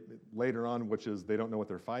 or they later on, which is they don't know what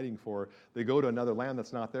they're fighting for, they go to another land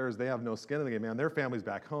that's not theirs. They have no skin in the game, man. Their family's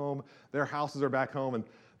back home, their houses are back home, and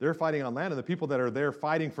they're fighting on land. And the people that are there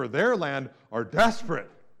fighting for their land are desperate.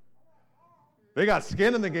 They got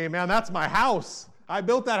skin in the game, man. That's my house. I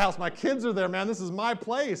built that house. My kids are there, man. This is my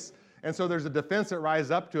place. And so there's a defense that rises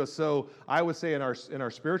up to us. So I would say in our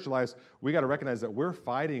spiritual lives, we got to recognize that we're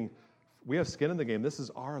fighting. We have skin in the game. This is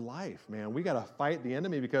our life, man. We got to fight the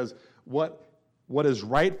enemy, because what is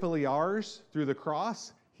rightfully ours through the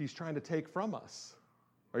cross, he's trying to take from us.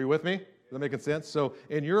 Are you with me? Is that making sense? So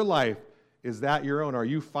in your life, is that your own? Are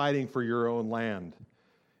you fighting for your own land?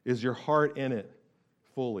 Is your heart in it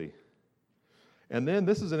fully? And then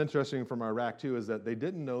this is an interesting from Iraq too, is that they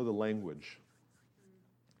didn't know the language.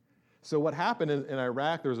 So what happened in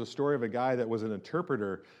Iraq, there was a story of a guy that was an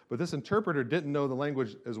interpreter, but this interpreter didn't know the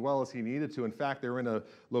language as well as he needed to. In fact, they were in a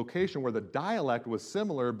location where the dialect was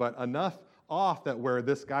similar, but enough off that where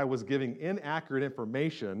this guy was giving inaccurate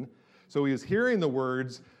information. So he was hearing the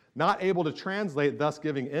words, not able to translate, thus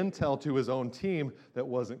giving intel to his own team that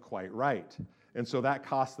wasn't quite right. And so that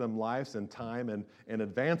cost them lives and time and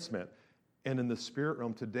advancement. And in the spirit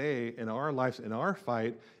realm today, in our lives, in our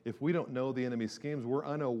fight, if we don't know the enemy's schemes, we're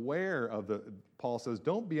unaware of Paul says,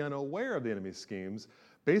 don't be unaware of the enemy's schemes.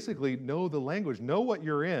 Basically, know the language. Know what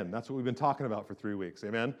you're in. That's what we've been talking about for 3 weeks.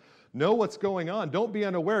 Amen? Know what's going on. Don't be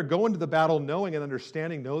unaware. Go into the battle knowing and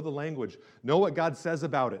understanding. Know the language. Know what God says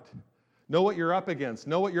about it. Know what you're up against.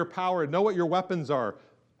 Know what your power, know what your weapons are.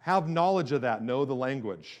 Have knowledge of that. Know the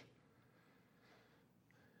language.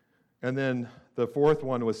 And then the fourth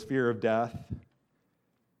one was fear of death.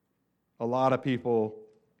 A lot of people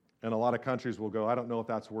and a lot of countries will go, I don't know if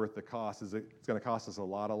that's worth the cost. It's going to cost us a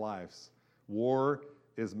lot of lives. War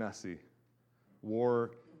is messy.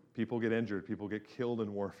 War, people get injured. People get killed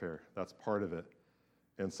in warfare. That's part of it.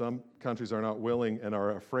 And some countries are not willing and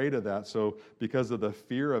are afraid of that. So because of the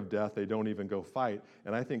fear of death, they don't even go fight.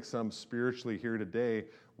 And I think some spiritually here today,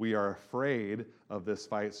 we are afraid of this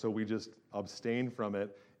fight, so we just abstain from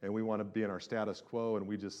it. And we want to be in our status quo, and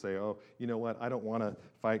we just say, oh, you know what? I don't want to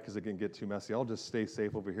fight because it can get too messy. I'll just stay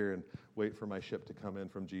safe over here and wait for my ship to come in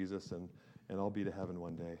from Jesus, and I'll be to heaven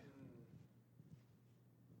one day.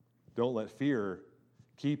 Don't let fear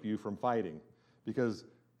keep you from fighting, because,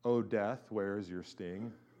 oh, death, where is your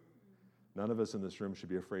sting? None of us in this room should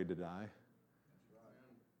be afraid to die,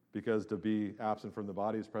 because to be absent from the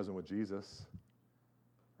body is present with Jesus,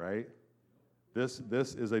 right? This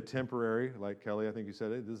is a temporary, like Kelly, I think you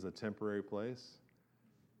said it, this is a temporary place.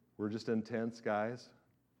 We're just in tents, guys.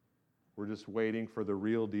 We're just waiting for the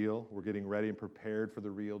real deal. We're getting ready and prepared for the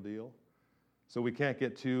real deal. So we can't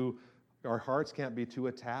our hearts can't be too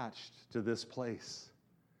attached to this place,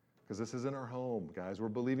 because this isn't our home, guys. We're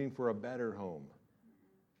believing for a better home.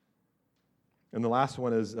 And the last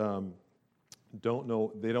one is they don't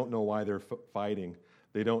know why they're fighting.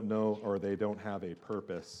 They don't know, or they don't have a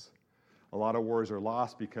purpose. A lot of wars are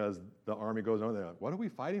lost because the army goes on. They're like, what are we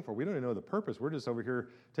fighting for? We don't even know the purpose. We're just over here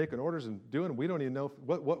taking orders and doing. We don't even know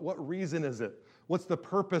what reason is it? What's the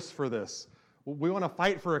purpose for this? We want to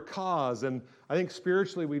fight for a cause, and I think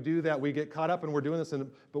spiritually we do that. We get caught up and we're doing this,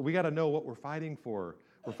 but we got to know what we're fighting for.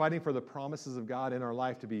 We're fighting for the promises of God in our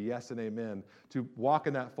life to be yes and amen, to walk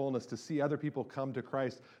in that fullness, to see other people come to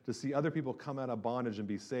Christ, to see other people come out of bondage and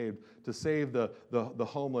be saved, to save the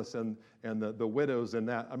homeless and the widows and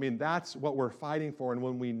that. I mean, that's what we're fighting for. And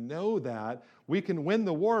when we know that, we can win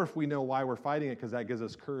the war if we know why we're fighting it, because that gives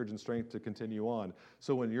us courage and strength to continue on.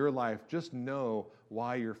 So in your life, just know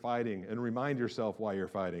why you're fighting and remind yourself why you're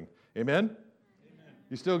fighting. Amen? Amen.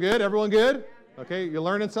 You still good? Everyone good? Okay, you're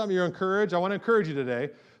learning something, you're encouraged. I want to encourage you today.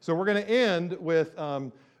 So we're going to end with,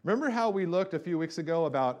 remember how we looked a few weeks ago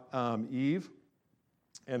about Eve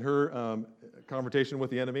and her confrontation with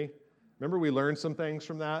the enemy? Remember we learned some things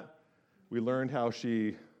from that? We learned how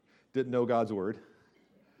she didn't know God's word,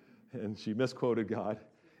 and she misquoted God.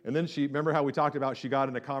 And then remember how we talked about she got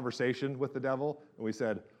in a conversation with the devil? And we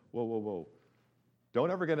said, whoa, whoa, whoa. Don't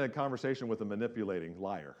ever get in a conversation with a manipulating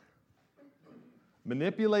liar.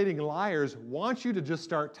 Manipulating liars want you to just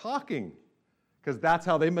start talking, because that's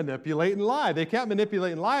how they manipulate and lie. They can't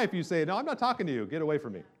manipulate and lie if you say, no, I'm not talking to you. Get away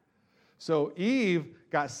from me. So Eve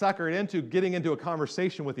got suckered into getting into a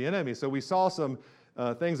conversation with the enemy. So we saw some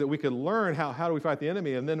things that we could learn. How do we fight the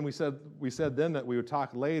enemy? And then we said then that we would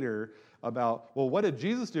talk later about, well, what did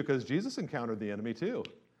Jesus do? Because Jesus encountered the enemy too.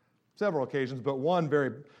 Several occasions, but one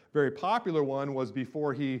very, very popular one was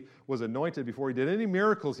before he was anointed, before he did any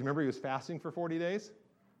miracles. You remember he was fasting for 40 days?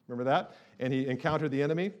 Remember that? And he encountered the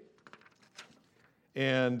enemy.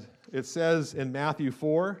 And it says in Matthew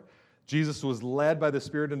 4, Jesus was led by the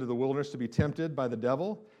Spirit into the wilderness to be tempted by the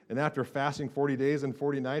devil. And after fasting 40 days and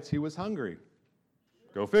 40 nights, he was hungry.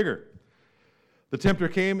 Go figure. The tempter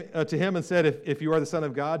came to him and said, if you are the Son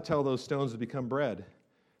of God, tell those stones to become bread.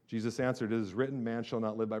 Jesus answered, it is written, man shall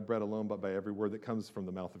not live by bread alone, but by every word that comes from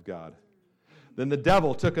the mouth of God. Then the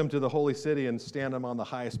devil took him to the holy city and stand him on the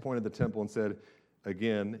highest point of the temple and said,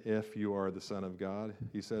 again, if you are the Son of God,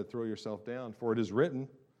 he said, throw yourself down, for it is written,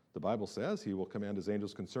 the Bible says, he will command his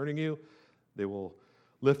angels concerning you. They will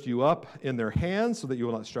lift you up in their hands so that you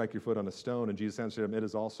will not strike your foot on a stone. And Jesus answered him, it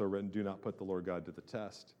is also written, do not put the Lord God to the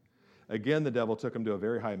test. Again, the devil took him to a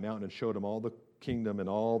very high mountain and showed him all the kingdom and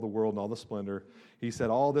all the world and all the splendor. He said,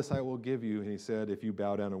 all this I will give you. And he said, if you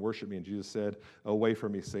bow down and worship me. And Jesus said, away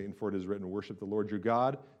from me, Satan, for it is written, worship the Lord your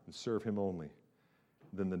God and serve him only.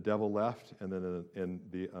 Then the devil left, and then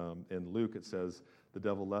in Luke it says, the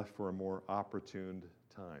devil left for a more opportune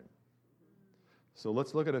time. So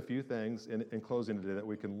let's look at a few things in closing today that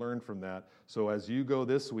we can learn from that. So as you go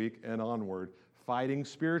this week and onward, fighting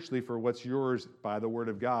spiritually for what's yours by the Word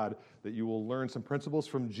of God, that you will learn some principles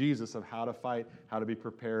from Jesus of how to fight, how to be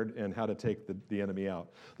prepared, and how to take the enemy out.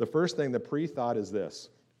 The first thing, the pre-thought, is this,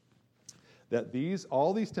 that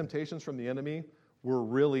all these temptations from the enemy were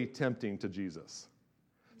really tempting to Jesus.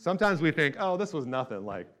 Sometimes we think, oh, this was nothing,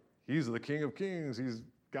 like, he's the King of Kings, he's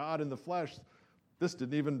God in the flesh. This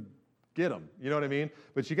didn't even get him, you know what I mean?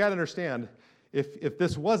 But you got to understand, if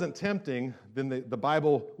this wasn't tempting, then the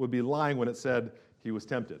Bible would be lying when it said he was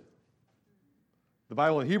tempted. The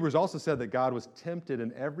Bible in Hebrews also said that God was tempted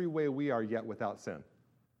in every way we are, yet without sin.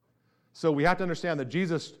 So we have to understand that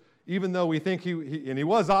Jesus, even though we think he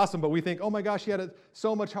was awesome, but we think, oh my gosh, he had it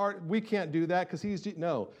so much heart, we can't do that because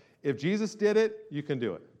no. If Jesus did it, you can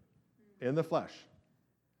do it in the flesh.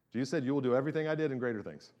 Jesus said, you will do everything I did and greater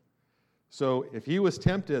things. So if he was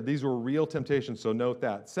tempted, these were real temptations, so note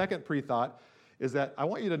that. Second pre-thought is that I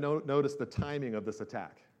want you to notice the timing of this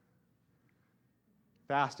attack.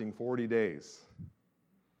 Fasting 40 days.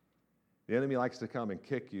 The enemy likes to come and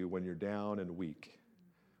kick you when you're down and weak,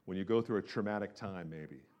 when you go through a traumatic time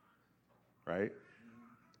maybe, right?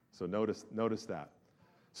 So notice that.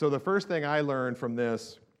 So the first thing I learned from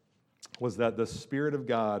this was that the Spirit of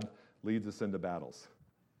God leads us into battles.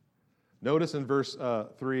 Notice in verse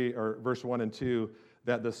 3 or verse 1 and 2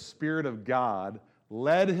 that the Spirit of God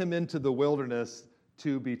led him into the wilderness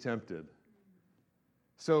to be tempted.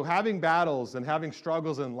 So having battles and having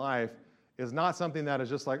struggles in life is not something that is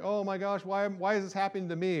just like, oh my gosh, why is this happening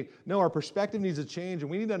to me? No, our perspective needs to change, and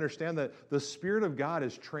we need to understand that the Spirit of God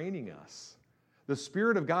is training us. The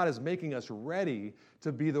Spirit of God is making us ready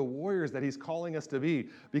to be the warriors that he's calling us to be.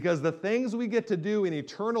 Because the things we get to do in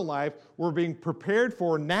eternal life, we're being prepared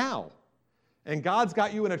for now. And God's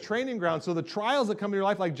got you in a training ground. So the trials that come into your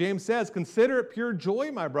life, like James says, consider it pure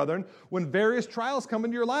joy, my brethren, when various trials come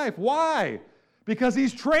into your life. Why? Because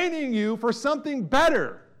he's training you for something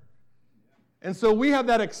better. And so we have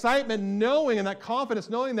that excitement knowing and that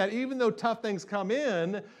confidence knowing that even though tough things come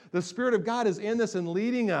in, the Spirit of God is in this and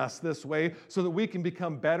leading us this way so that we can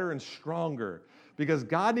become better and stronger. Because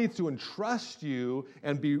God needs to entrust you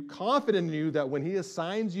and be confident in you that when he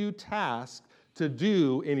assigns you tasks to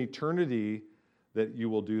do in eternity, that you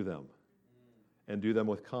will do them. And do them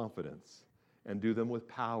with confidence. And do them with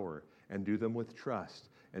power. And do them with trust.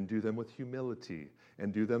 And do them with humility.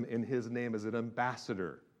 And do them in his name as an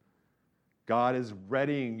ambassador. God is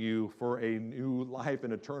readying you for a new life,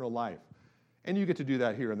 an eternal life. And you get to do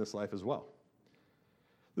that here in this life as well.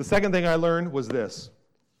 The second thing I learned was this.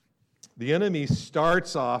 The enemy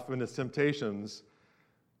starts off in his temptations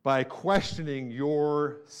by questioning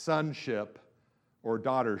your sonship or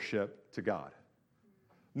daughtership to God.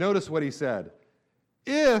 Notice what he said.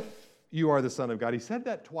 If you are the Son of God. He said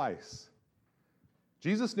that twice.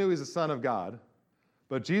 Jesus knew he's the Son of God.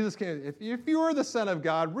 But Jesus came, if you are the Son of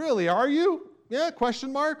God, really, are you? Yeah,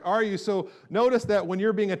 question mark. Are you? So notice that when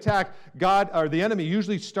you're being attacked, God or the enemy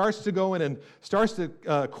usually starts to go in and starts to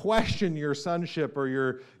question your sonship or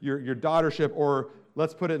your daughtership, or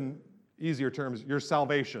let's put it in easier terms, your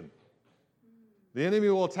salvation. The enemy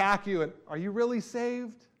will attack you and, are you really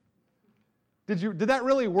saved? Did that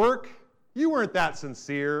really work? You weren't that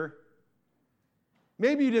sincere.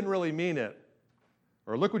 Maybe you didn't really mean it.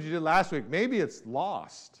 Or look what you did last week. Maybe it's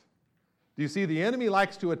lost. Do you see? The enemy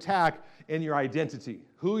likes to attack in your identity,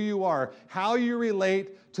 who you are, how you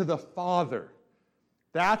relate to the Father.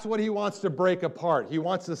 That's what he wants to break apart. He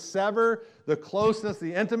wants to sever the closeness,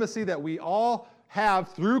 the intimacy that we all have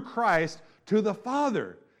through Christ to the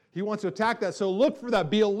Father. He wants to attack that. So look for that.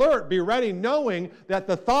 Be alert. Be ready, knowing that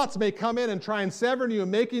the thoughts may come in and try and sever you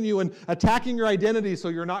and making you and attacking your identity so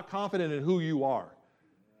you're not confident in who you are.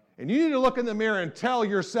 And you need to look in the mirror and tell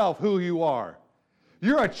yourself who you are.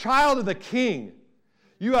 You're a child of the King.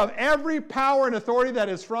 You have every power and authority that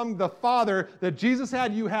is from the Father that Jesus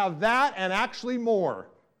had. You have that and actually more.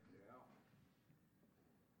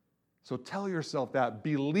 So tell yourself that.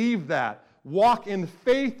 Believe that. Walk in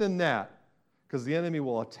faith in that. Because the enemy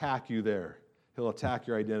will attack you there. He'll attack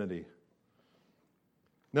your identity.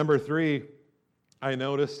 Number 3, I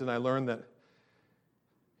noticed and I learned that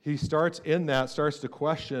he starts to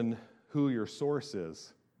question who your source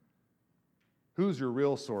is. Who's your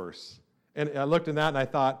real source? And I looked in that and I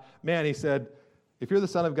thought, man, he said, if you're the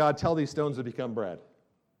Son of God, tell these stones to become bread.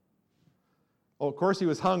 Well, of course he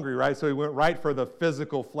was hungry, right? So he went right for the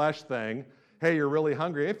physical flesh thing. Hey, you're really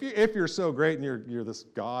hungry. If you're so great and you're this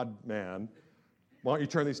God man, why don't you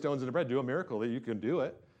turn these stones into bread? Do a miracle that you can do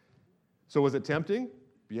it. So was it tempting?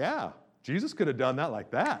 Yeah. Jesus could have done that like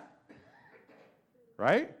that.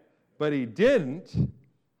 Right? But he didn't.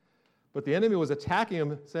 But the enemy was attacking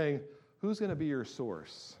him, saying, who's going to be your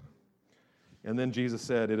source? And then Jesus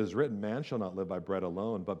said, it is written, man shall not live by bread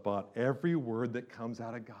alone, but by every word that comes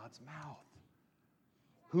out of God's mouth.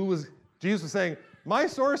 Jesus was saying, my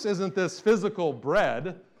source isn't this physical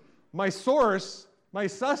bread. My source, my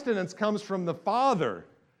sustenance comes from the Father.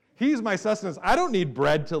 He's my sustenance. I don't need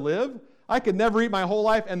bread to live. I could never eat my whole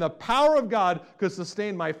life, and the power of God could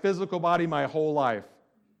sustain my physical body my whole life.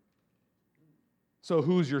 So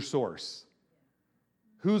who's your source?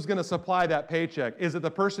 Who's going to supply that paycheck? Is it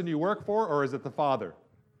the person you work for, or is it the Father?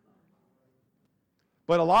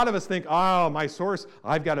 But a lot of us think, oh, my source,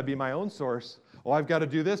 I've got to be my own source. Oh, I've got to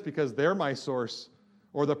do this because they're my source.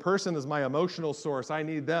 Or the person is my emotional source. I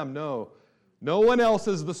need them. No. No one else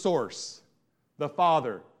is the source. The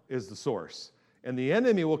Father is the source. And the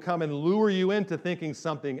enemy will come and lure you into thinking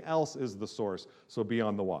something else is the source. So be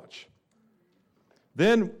on the watch.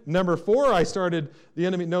 Then, number 4, I started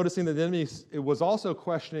noticing that the enemy was also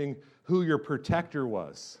questioning who your protector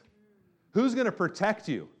was. Who's going to protect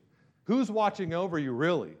you? Who's watching over you,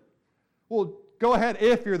 really? Well, go ahead,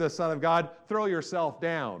 if you're the Son of God, throw yourself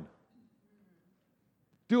down.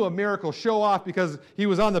 Do a miracle, show off, because he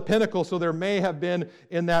was on the pinnacle, so there may have been,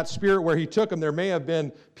 in that spirit where he took him, there may have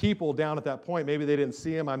been people down at that point. Maybe they didn't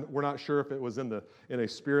see him. We're not sure if it was in a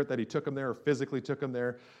spirit that he took him there or physically took him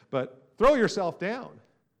there. But throw yourself down.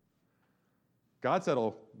 God said,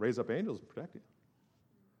 I'll raise up angels and protect you.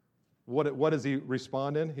 What does he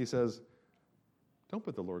respond in? He says, don't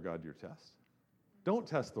put the Lord God to your test. Don't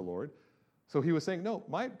test the Lord. So he was saying, no,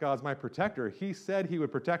 my God's my protector. He said he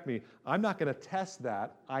would protect me. I'm not going to test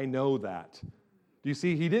that. I know that. Do you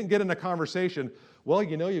see? He didn't get in a conversation, well,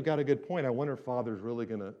 you've got a good point. I wonder if Father's really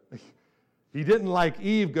going to... He didn't, like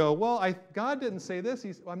Eve, go, well, God didn't say this.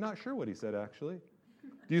 I'm not sure what he said, actually.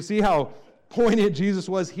 Do you see how poignant Jesus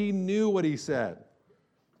was? He knew what he said.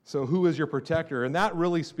 So who is your protector? And that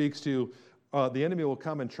really speaks to the enemy will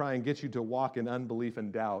come and try and get you to walk in unbelief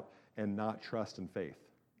and doubt and not trust in faith.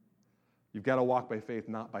 You've got to walk by faith,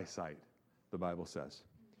 not by sight, the Bible says.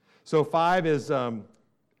 So 5 is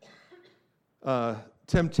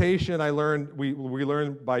temptation. We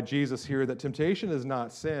learned by Jesus here that temptation is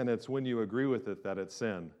not sin. It's when you agree with it that it's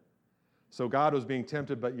sin. So God was being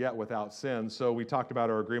tempted, but yet without sin. So we talked about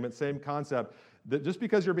our agreement. Same concept. That just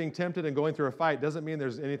because you're being tempted and going through a fight doesn't mean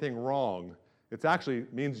there's anything wrong. It actually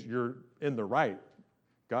means you're in the right.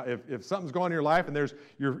 God, if something's going on in your life and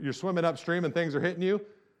you're swimming upstream and things are hitting you,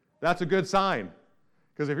 that's a good sign.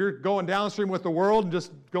 Because if you're going downstream with the world and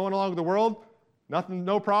just going along with the world, nothing,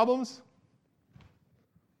 no problems,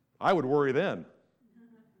 I would worry then,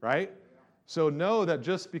 right? So know that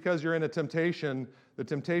just because you're in a temptation, the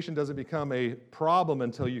temptation doesn't become a problem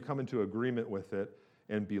until you come into agreement with it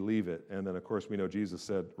and believe it. And then, of course, we know Jesus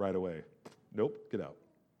said right away, nope, get out.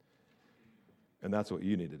 And that's what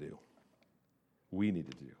you need to do. We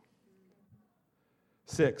need to do.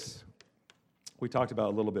 6, we talked about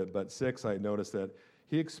it a little bit, but 6, I noticed that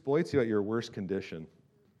he exploits you at your worst condition.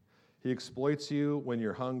 He exploits you when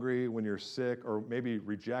you're hungry, when you're sick, or maybe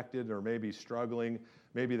rejected, or maybe struggling.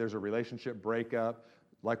 Maybe there's a relationship breakup.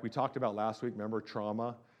 Like we talked about last week, remember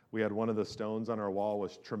trauma? We had one of the stones on our wall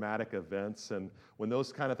was traumatic events. And when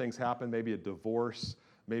those kind of things happen, maybe a divorce,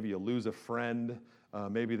 maybe you lose a friend,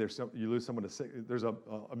 maybe you lose someone to sick. There's a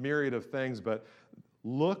myriad of things, but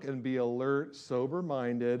look and be alert,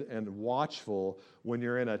 sober-minded, and watchful when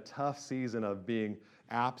you're in a tough season of being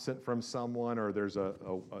absent from someone, or there's a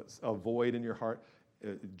void in your heart,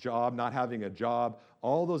 job, not having a job.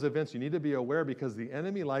 All those events, you need to be aware because the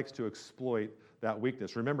enemy likes to exploit that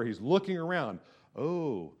weakness. Remember, he's looking around.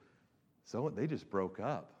 Oh, so they just broke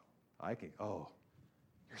up. You're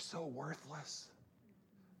so worthless.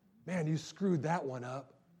 Man, you screwed that one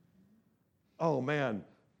up. Oh, man,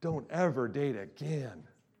 don't ever date again.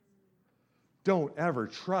 Don't ever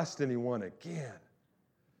trust anyone again.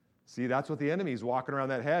 See, that's what the enemy's walking around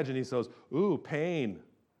that hedge, and he says, ooh, pain.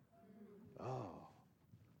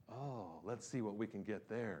 Oh, let's see what we can get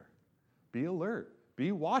there. Be alert.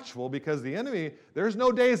 Be watchful, because the enemy, there's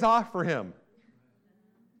no days off for him.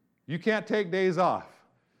 You can't take days off.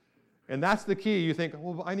 And that's the key. You think,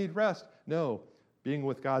 well, I need rest. No, being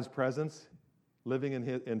with God's presence, living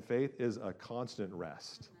in faith is a constant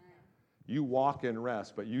rest. You walk in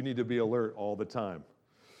rest, but you need to be alert all the time.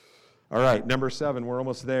 All right, number 7, we're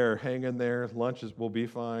almost there. Hang in there. Lunch will be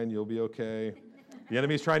fine. You'll be okay. The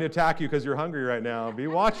enemy's trying to attack you because you're hungry right now. Be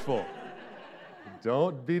watchful.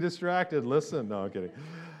 Don't be distracted. Listen. No, I'm kidding.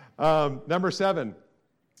 Number 7,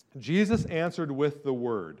 Jesus answered with the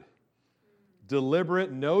word.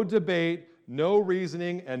 Deliberate, no debate, no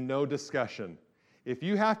reasoning, and no discussion. If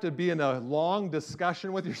you have to be in a long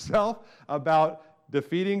discussion with yourself about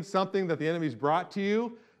defeating something that the enemy's brought to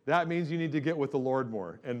you, that means you need to get with the Lord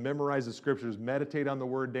more and memorize the scriptures. Meditate on the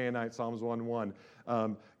word day and night, Psalms 1:1.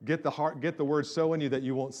 Get the word so in you that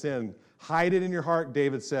you won't sin. Hide it in your heart,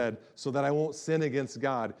 David said, so that I won't sin against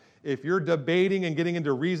God. If you're debating and getting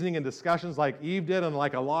into reasoning and discussions like Eve did, and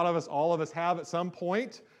like all of us have at some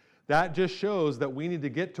point, that just shows that we need to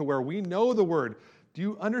get to where we know the word. Do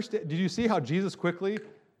you understand? Did you see how Jesus quickly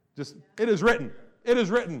it is written, it is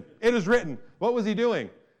written, it is written. What was he doing?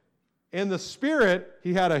 In the Spirit,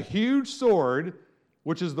 he had a huge sword,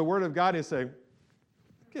 which is the Word of God. He's saying,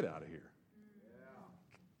 get out of here.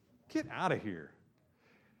 Get out of here.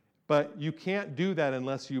 But you can't do that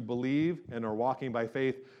unless you believe and are walking by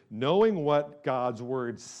faith, knowing what God's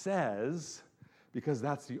Word says, because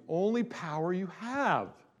that's the only power you have,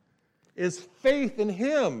 is faith in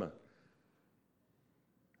Him.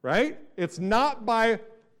 Right? It's not by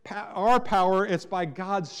our power, it's by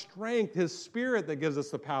God's strength, His Spirit, that gives us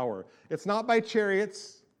the power. It's not by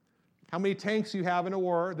chariots, how many tanks you have in a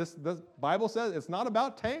war. The Bible says it's not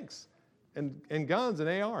about tanks and guns and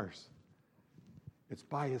ARs. It's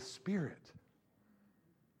by His Spirit.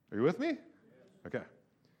 Are you with me? Okay.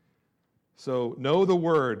 So know the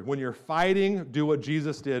Word. When you're fighting, do what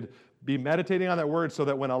Jesus did. Be meditating on that Word so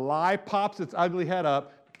that when a lie pops its ugly head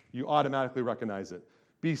up, you automatically recognize it.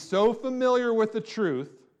 Be so familiar with the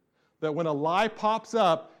truth that when a lie pops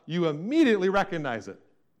up, you immediately recognize it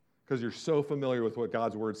because you're so familiar with what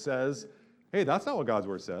God's Word says. Hey, that's not what God's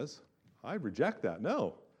Word says. I reject that.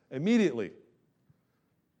 No, immediately.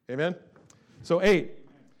 Amen? So 8,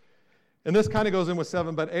 and this kind of goes in with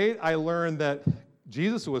 7, but 8, I learned that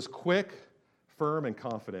Jesus was quick, firm, and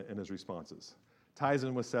confident in his responses. Ties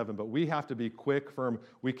in with 7, but we have to be quick, firm.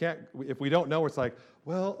 We can't, if we don't know, it's like,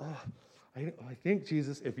 well, I think,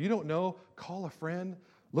 Jesus, if you don't know, call a friend,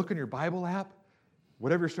 look in your Bible app,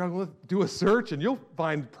 whatever you're struggling with, do a search, and you'll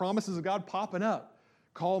find promises of God popping up.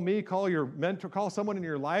 Call me, call your mentor, call someone in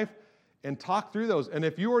your life, and talk through those. And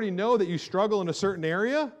if you already know that you struggle in a certain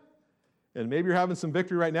area, and maybe you're having some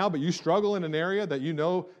victory right now, but you struggle in an area that you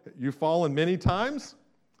know you've fallen many times,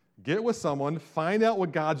 get with someone, find out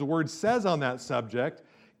what God's Word says on that subject,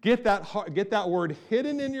 get that word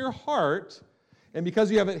hidden in your heart. And because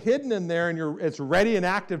you have it hidden in there and it's ready and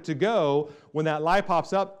active to go, when that lie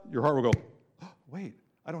pops up, your heart will go, oh, wait,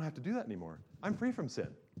 I don't have to do that anymore. I'm free from sin.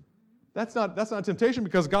 That's not temptation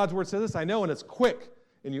because God's Word says this, I know, and it's quick,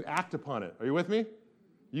 and you act upon it. Are you with me?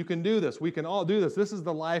 You can do this. We can all do this. This is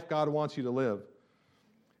the life God wants you to live.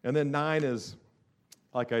 And then 9 is,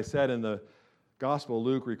 like I said, in the Gospel,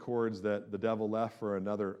 Luke records that the devil left for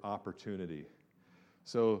another opportunity.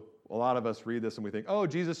 So a lot of us read this and we think, oh,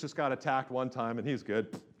 Jesus just got attacked one time and he's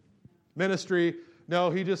good. Ministry. No,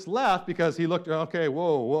 he just left because he looked, okay,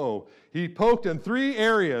 whoa. He poked in 3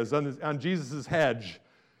 areas on Jesus' hedge.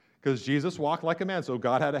 because Jesus walked like a man. So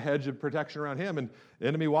God had a hedge of protection around him, and the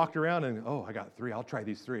enemy walked around and, oh, I got 3. I'll try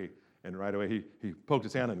these 3. And right away he poked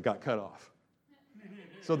his hand and got cut off.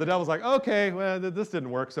 So the devil's like, okay, well, this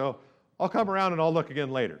didn't work, so I'll come around and I'll look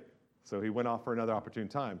again later. So he went off for another opportune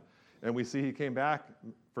time. And we see he came back,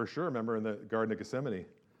 for sure, remember, in the Garden of Gethsemane.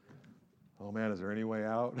 Oh, man, is there any way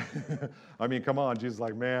out? I mean, come on. Jesus is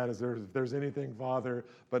like, man, if there's anything, Father,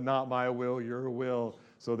 but not my will, your will.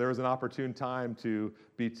 So there was an opportune time to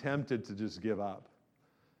be tempted to just give up.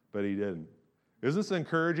 But he didn't. Isn't this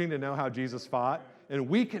encouraging to know how Jesus fought? And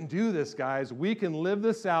we can do this, guys. We can live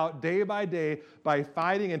this out day by day by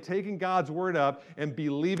fighting and taking God's word up and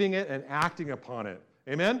believing it and acting upon it.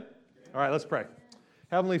 Amen? All right, let's pray.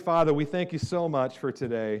 Heavenly Father, we thank you so much for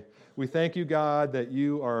today. We thank you, God, that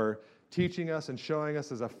you are teaching us and showing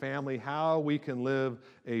us as a family how we can live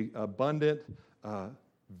a abundant,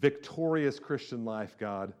 victorious Christian life,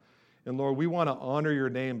 God. And Lord, we want to honor your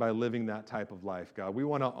name by living that type of life, God. We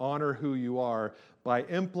want to honor who you are by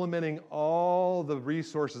implementing all the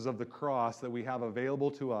resources of the cross that we have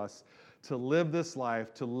available to us to live this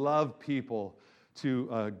life, to love people,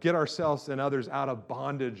 to get ourselves and others out of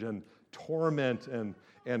bondage and torment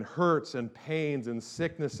and hurts and pains and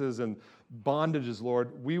sicknesses and bondages,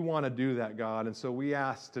 Lord. We want to do that, God. And so we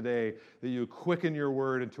ask today that you quicken your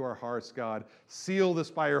word into our hearts, God. Seal this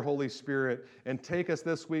by your Holy Spirit and take us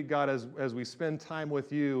this week, God, as we spend time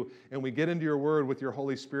with you and we get into your word with your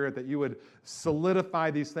Holy Spirit, that you would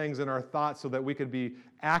solidify these things in our thoughts so that we could be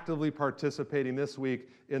actively participating this week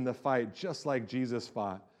in the fight, just like Jesus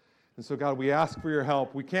fought. And so, God, we ask for your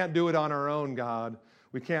help. We can't do it on our own, God.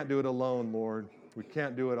 We can't do it alone, Lord. We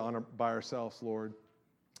can't do it by ourselves, Lord.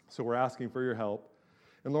 So we're asking for your help.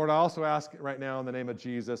 And Lord, I also ask right now in the name of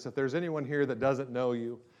Jesus, if there's anyone here that doesn't know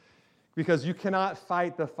you, because you cannot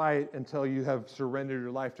fight the fight until you have surrendered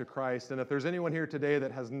your life to Christ. And if there's anyone here today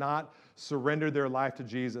that has not surrendered their life to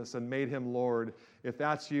Jesus and made him Lord, if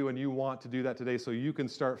that's you and you want to do that today so you can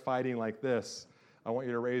start fighting like this, I want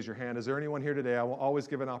you to raise your hand. Is there anyone here today? I will always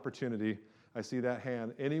give an opportunity. I see that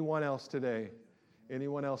hand. Anyone else today?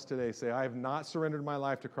 Anyone else today say, I have not surrendered my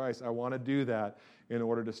life to Christ. I want to do that in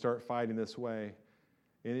order to start fighting this way.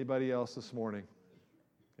 Anybody else this morning?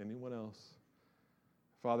 Anyone else?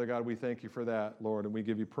 Father God, we thank you for that, Lord, and we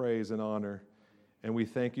give you praise and honor. And we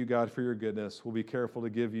thank you, God, for your goodness. We'll be careful to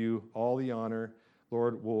give you all the honor.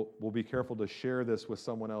 Lord, we'll be careful to share this with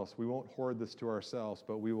someone else. We won't hoard this to ourselves,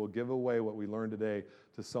 but we will give away what we learned today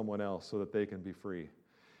to someone else so that they can be free.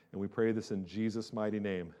 And we pray this in Jesus' mighty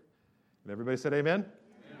name. And everybody said amen?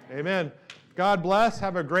 Amen. God bless.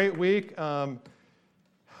 Have a great week. I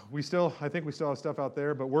think we still have stuff out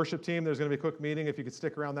there, but worship team, there's going to be a quick meeting. If you could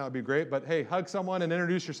stick around, that would be great. But hey, hug someone and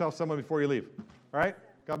introduce yourself to someone before you leave. All right?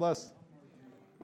 God bless.